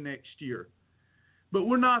renewal fee next year. But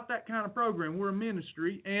we're not that kind of program. We're a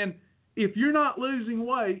ministry. And if you're not losing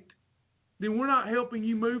weight, then we're not helping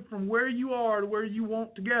you move from where you are to where you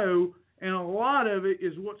want to go. And a lot of it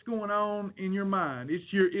is what's going on in your mind.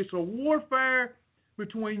 It's a warfare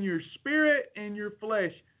between your spirit and your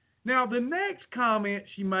flesh. Now, the next comment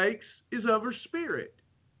she makes is of her spirit.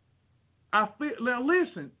 Now,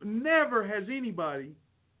 listen, never has anybody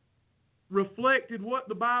reflected what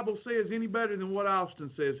the Bible says any better than what Austin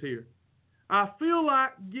says here. I feel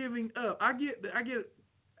like giving up. I get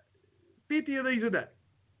 50 of these a day.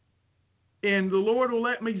 And the Lord will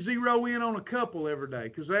let me zero in on a couple every day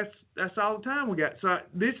because that's all the time we got. So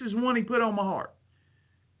this is one He put on my heart.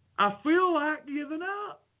 I feel like giving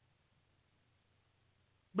up,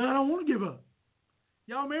 but I don't want to give up.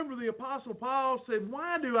 Y'all remember the Apostle Paul said,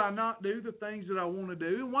 why do I not do the things that I want to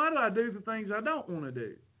do? And why do I do the things I don't want to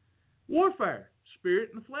do? Warfare, spirit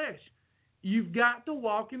and the flesh. You've got to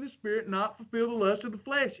walk in the spirit, not fulfill the lust of the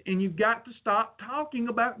flesh. And you've got to stop talking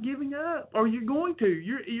about giving up, or you're going to.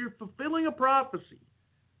 You're fulfilling a prophecy.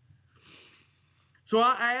 So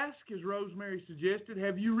I ask, as Rosemary suggested,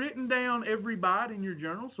 have you written down every bite in your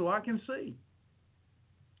journal so I can see?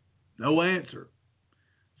 No answer.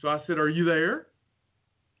 So I said, are you there?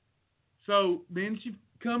 So then she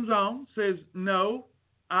comes on, says, no,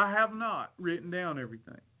 I have not written down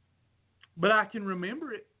everything. But I can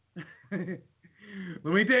remember it.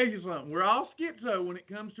 Let me tell you something. We're all schizo when it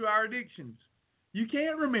comes to our addictions. You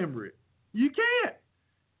can't remember it. You can't.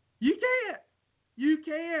 You can't. You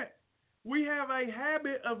can't. We have a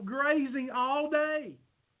habit of grazing all day.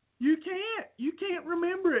 You can't. You can't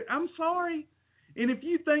remember it. I'm sorry. And if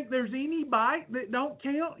you think there's any bite that don't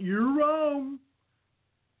count, you're wrong.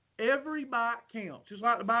 Every bite counts. Just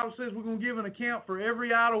like the Bible says, we're going to give an account for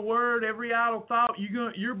every idle word, every idle thought.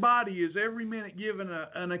 Your body is every minute giving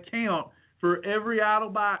an account for every idle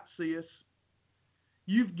bite, sis.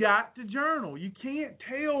 You've got to journal. You can't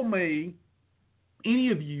tell me,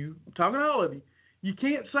 any of you, I'm talking to all of you, you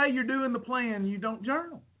can't say you're doing the plan and you don't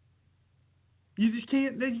journal. You just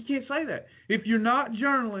can't say that. If you're not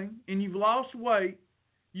journaling and you've lost weight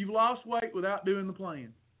without doing the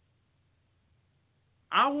plan.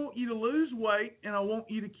 I want you to lose weight, and I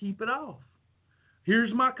want you to keep it off.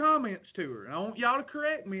 Here's my comments to her. And I want y'all to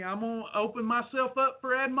correct me. I'm going to open myself up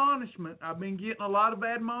for admonishment. I've been getting a lot of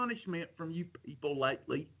admonishment from you people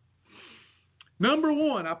lately. Number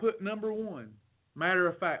one, I put number one. Matter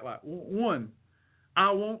of fact, like one,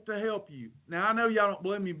 I want to help you. Now, I know y'all don't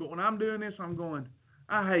believe me, but when I'm doing this, I'm going,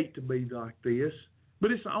 I hate to be like this,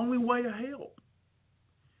 but it's the only way to help.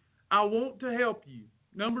 I want to help you.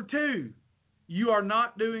 Number two, you are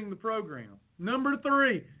not doing the program. Number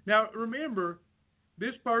three, now remember,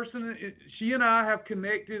 this person, she and I have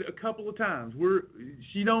connected a couple of times.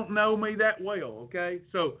 She don't know me that well, okay?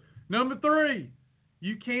 So, number three,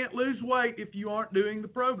 you can't lose weight if you aren't doing the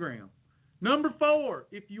program. Number four,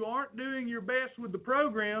 if you aren't doing your best with the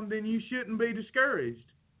program, then you shouldn't be discouraged.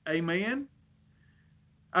 Amen?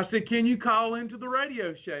 I said, can you call into the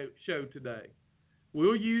radio show today?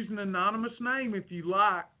 We'll use an anonymous name if you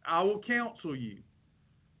like. I will counsel you.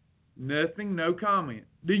 Nothing, no comment.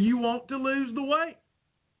 Do you want to lose the weight?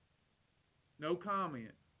 No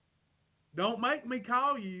comment. Don't make me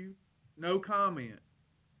call you. No comment.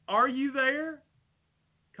 Are you there?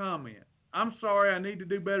 Comment. I'm sorry, I need to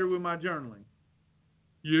do better with my journaling.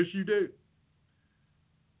 Yes, you do.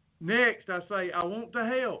 Next, I say, I want to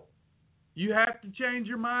help. You have to change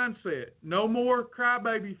your mindset. No more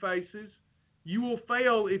crybaby faces. You will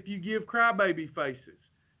fail if you give crybaby faces.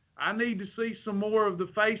 I need to see some more of the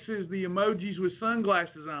faces, the emojis with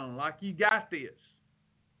sunglasses on, like you got this.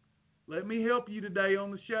 Let me help you today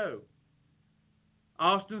on the show.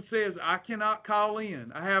 Austin says, I cannot call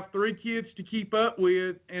in. I have 3 kids to keep up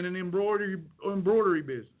with and an embroidery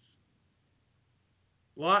business.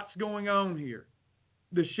 Lots going on here.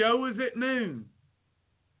 The show is at noon.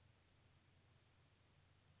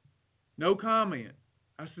 No comment.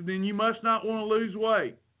 I said, then you must not want to lose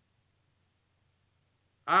weight.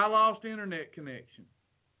 I lost internet connection.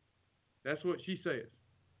 That's what she says.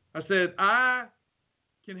 I said, I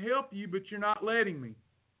can help you, but you're not letting me.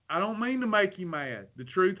 I don't mean to make you mad. The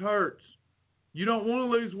truth hurts. You don't want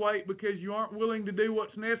to lose weight because you aren't willing to do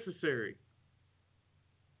what's necessary.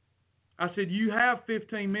 I said, you have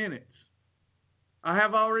 15 minutes. I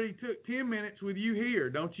have already took 10 minutes with you here.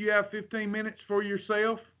 Don't you have 15 minutes for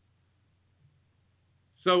yourself?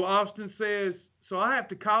 So Austin says, so I have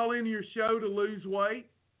to call into your show to lose weight?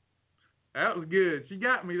 That was good. She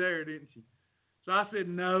got me there, didn't she? So I said,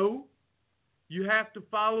 no, you have to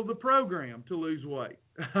follow the program to lose weight.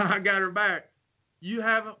 I got her back. You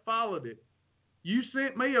haven't followed it. You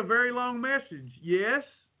sent me a very long message. Yes.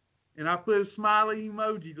 And I put a smiley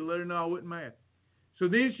emoji to let her know I wasn't mad. So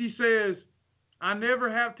then she says, I never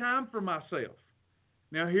have time for myself.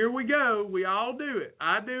 Now here we go. We all do it.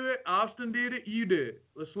 I do it. Austin did it. You do it.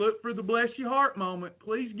 Let's look for the bless your heart moment.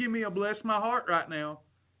 Please give me a bless my heart right now.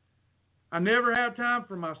 I never have time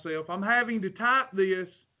for myself. I'm having to type this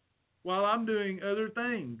while I'm doing other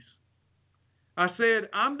things. I said,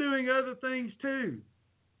 I'm doing other things too.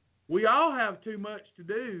 We all have too much to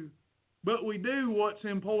do, but we do what's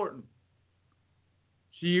important.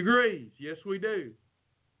 She agrees. Yes, we do.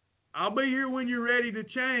 I'll be here when you're ready to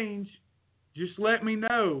change. Just let me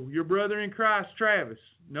know. Your brother in Christ, Travis.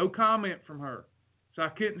 No comment from her. So I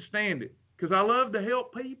couldn't stand it because I love to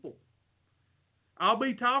help people. I'll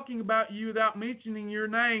be talking about you without mentioning your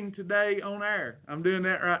name today on air. I'm doing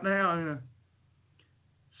that right now.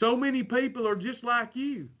 So many people are just like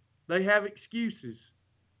you. They have excuses.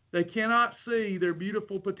 They cannot see their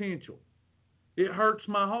beautiful potential. It hurts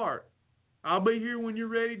my heart. I'll be here when you're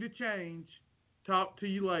ready to change. Talk to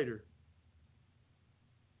you later.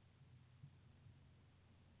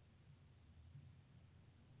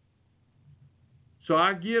 So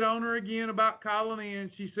I get on her again about calling in.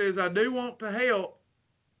 She says, I do want to help.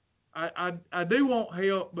 I do want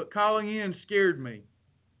help, but calling in scared me.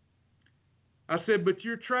 I said, but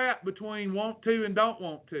you're trapped between want to and don't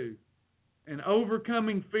want to. And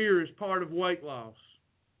overcoming fear is part of weight loss.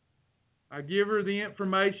 I give her the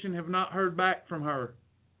information, have not heard back from her.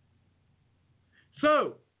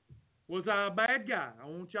 So, was I a bad guy? I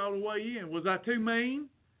want y'all to weigh in. Was I too mean?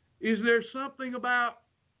 Is there something about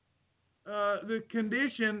the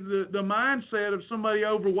condition, the mindset of somebody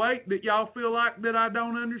overweight that y'all feel like that I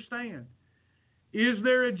don't understand? Is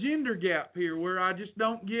there a gender gap here where I just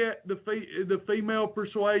don't get the female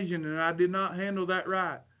persuasion and I did not handle that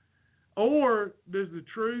right? Or does the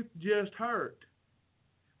truth just hurt?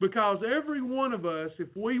 Because every one of us, if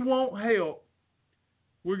we want help,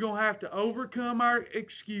 we're going to have to overcome our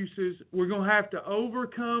excuses. We're going to have to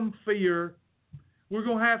overcome fear. We're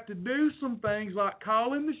going to have to do some things like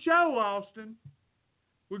call in the show, Austin.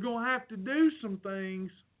 We're going to have to do some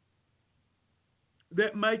things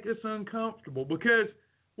that make us uncomfortable. Because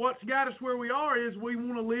what's got us where we are is we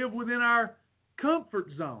want to live within our comfort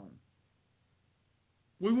zone.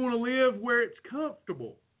 We want to live where it's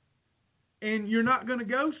comfortable. And you're not going to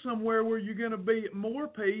go somewhere where you're going to be at more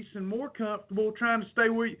peace and more comfortable trying to stay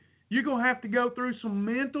where you're going to have to go through some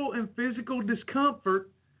mental and physical discomfort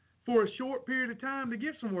for a short period of time to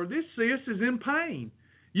get somewhere. This sis is in pain.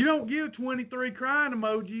 You don't give 23 crying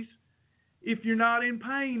emojis if you're not in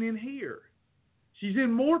pain in here. She's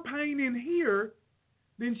in more pain in here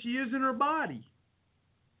than she is in her body.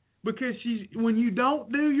 Because when you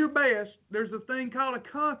don't do your best, there's a thing called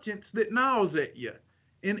a conscience that gnaws at you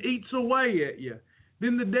and eats away at you.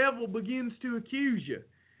 Then the devil begins to accuse you.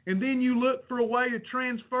 And then you look for a way to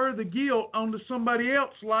transfer the guilt onto somebody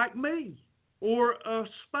else like me, or a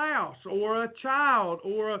spouse, or a child,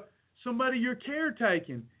 or somebody you're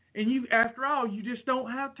caretaking. And you, after all, you just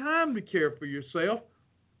don't have time to care for yourself,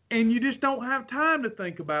 and you just don't have time to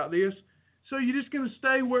think about this. So you're just going to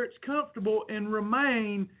stay where it's comfortable and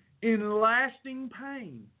remain in lasting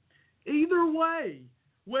pain. Either way,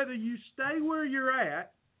 whether you stay where you're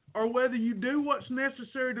at or whether you do what's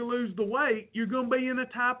necessary to lose the weight, you're going to be in a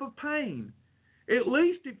type of pain. At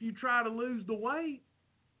least if you try to lose the weight,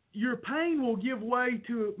 your pain will give way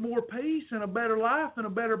to more peace and a better life and a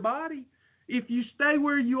better body. If you stay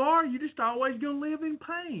where you are, you're just always going to live in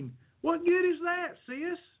pain. What good is that,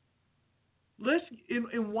 sis?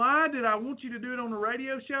 And why did I want you to do it on the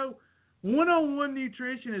radio show? One-on-one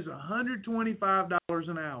nutrition is $125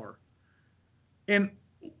 an hour. And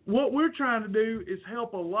what we're trying to do is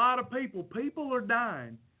help a lot of people. People are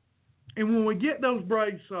dying. And when we get those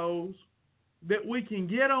brave souls that we can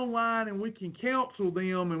get online and we can counsel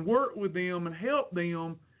them and work with them and help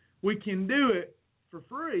them, we can do it for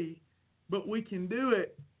free, but we can do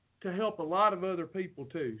it to help a lot of other people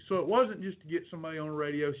too. So it wasn't just to get somebody on a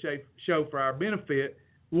radio show for our benefit.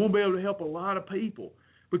 We want to be able to help a lot of people,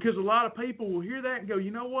 because a lot of people will hear that and go,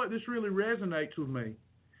 you know what, this really resonates with me.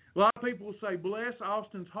 A lot of people will say, bless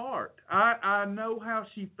Austin's heart. I know how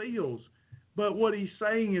she feels, but what he's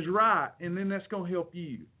saying is right, and then that's going to help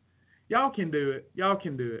you. Y'all can do it. Y'all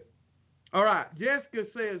can do it. All right, Jessica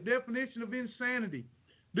says, definition of insanity,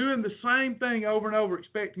 doing the same thing over and over,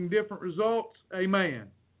 expecting different results. Amen.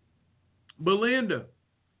 Belinda,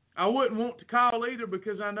 I wouldn't want to call either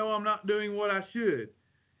because I know I'm not doing what I should.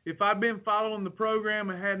 If I've been following the program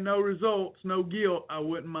and had no results, no guilt, I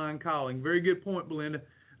wouldn't mind calling. Very good point, Belinda.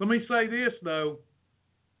 Let me say this, though,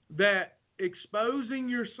 that exposing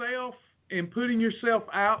yourself and putting yourself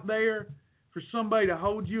out there for somebody to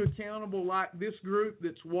hold you accountable like this group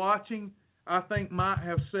that's watching, I think might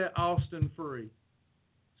have set Austin free.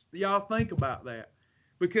 Y'all think about that.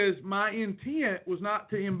 Because my intent was not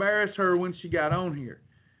to embarrass her when she got on here.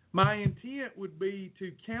 My intent would be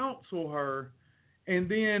to counsel her, and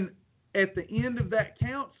then at the end of that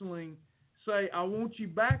counseling, say, I want you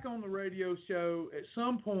back on the radio show at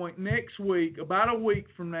some point next week, about a week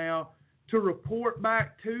from now, to report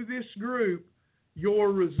back to this group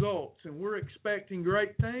your results. And we're expecting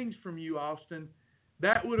great things from you, Austin.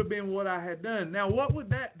 That would have been what I had done. Now, what would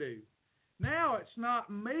that do? Now it's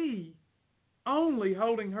not me only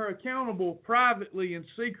holding her accountable privately and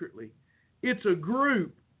secretly. It's a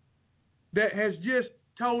group that has just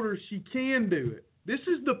told her she can do it. This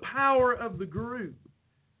is the power of the group.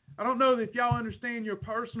 I don't know if y'all understand your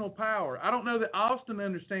personal power. I don't know that Austin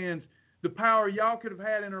understands the power y'all could have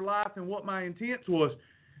had in her life and what my intent was,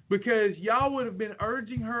 because y'all would have been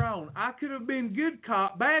urging her on. I could have been good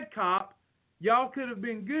cop, bad cop. Y'all could have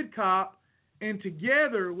been good cop. And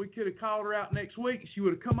together, we could have called her out next week, and she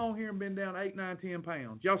would have come on here and been down 8, 9, 10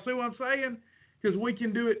 pounds. Y'all see what I'm saying? Because we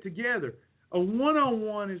can do it together. A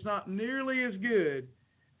one-on-one is not nearly as good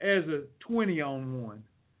as a 20-on-1.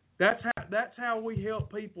 That's how we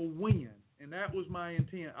help people win. And that was my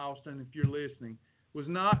intent, Austin, if you're listening, was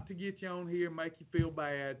not to get you on here and make you feel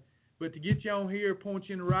bad, but to get you on here, point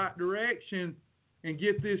you in the right direction, and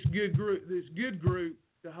get this good group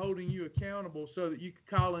to holding you accountable so that you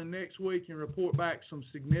can call in next week and report back some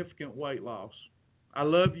significant weight loss. I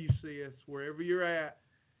love you, sis, wherever you're at,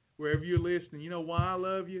 wherever you're listening. You know why I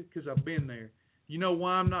love you? Because I've been there. You know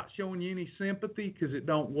why I'm not showing you any sympathy? Because it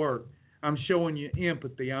don't work. I'm showing you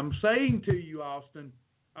empathy. I'm saying to you, Austin,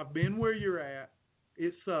 I've been where you're at.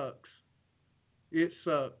 It sucks. It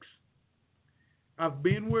sucks. I've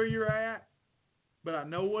been where you're at, but I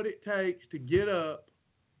know what it takes to get up,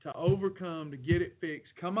 to overcome, to get it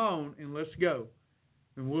fixed. Come on and let's go.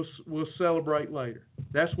 And we'll celebrate later.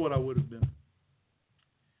 That's what I would have done.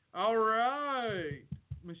 All right.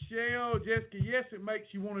 Michelle, Jessica, yes, it makes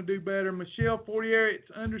you want to do better. Michelle Fortier,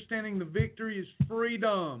 it's understanding the victory is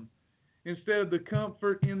freedom instead of the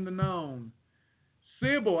comfort in the known.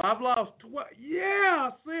 Sybil, I've lost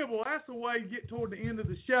Sybil, that's the way you get toward the end of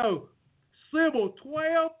the show. Sybil,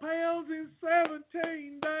 12 pounds in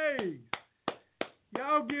 17 days.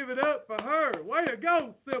 Y'all give it up for her. Way to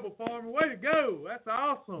go, Sybil Farmer. Way to go. That's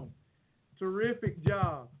awesome. Terrific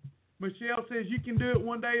job. Michelle says you can do it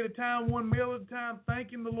one day at a time, one meal at a time,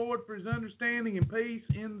 thanking the Lord for his understanding and peace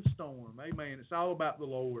in the storm. Amen. It's all about the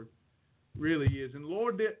Lord. It really is. And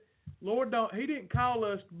he didn't call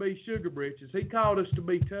us to be sugar britches. He called us to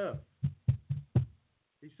be tough.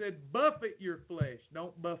 He said, buffet your flesh,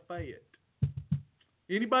 don't buffet it.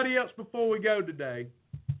 Anybody else before we go today?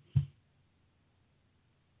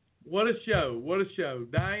 What a show. What a show.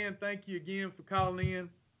 Diane, thank you again for calling in.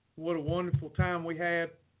 What a wonderful time we had.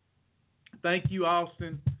 Thank you,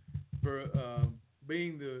 Austin, for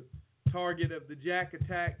being the target of the Jack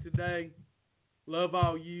attack today. Love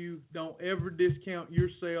all you. Don't ever discount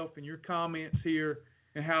yourself and your comments here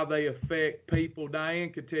and how they affect people.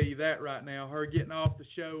 Diane could tell you that right now. Her getting off the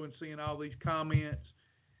show and seeing all these comments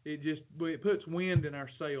It puts wind in our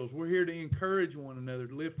sails. We're here to encourage one another,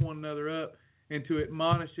 to lift one another up, and to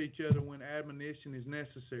admonish each other when admonition is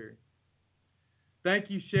necessary. Thank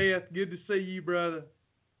you, Sheth. Good to see you, brother.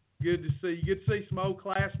 Good to see you. Good to see some old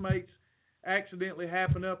classmates accidentally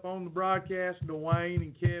happen up on the broadcast. Dwayne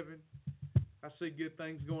and Kevin. I see good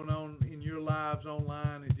things going on in your lives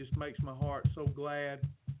online. It just makes my heart so glad.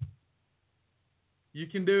 You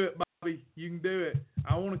can do it, Bobby. You can do it.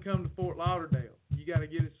 I want to come to Fort Lauderdale. You got to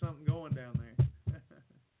get us something going down there.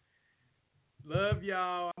 Love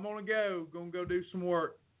y'all. I'm going to go. Going to go do some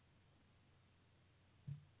work.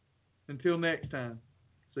 Until next time.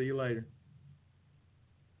 See you later.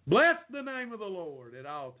 Bless the name of the Lord at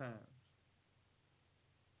all times.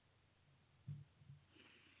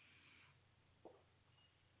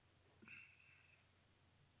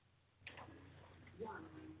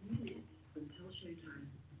 Minute until showtime.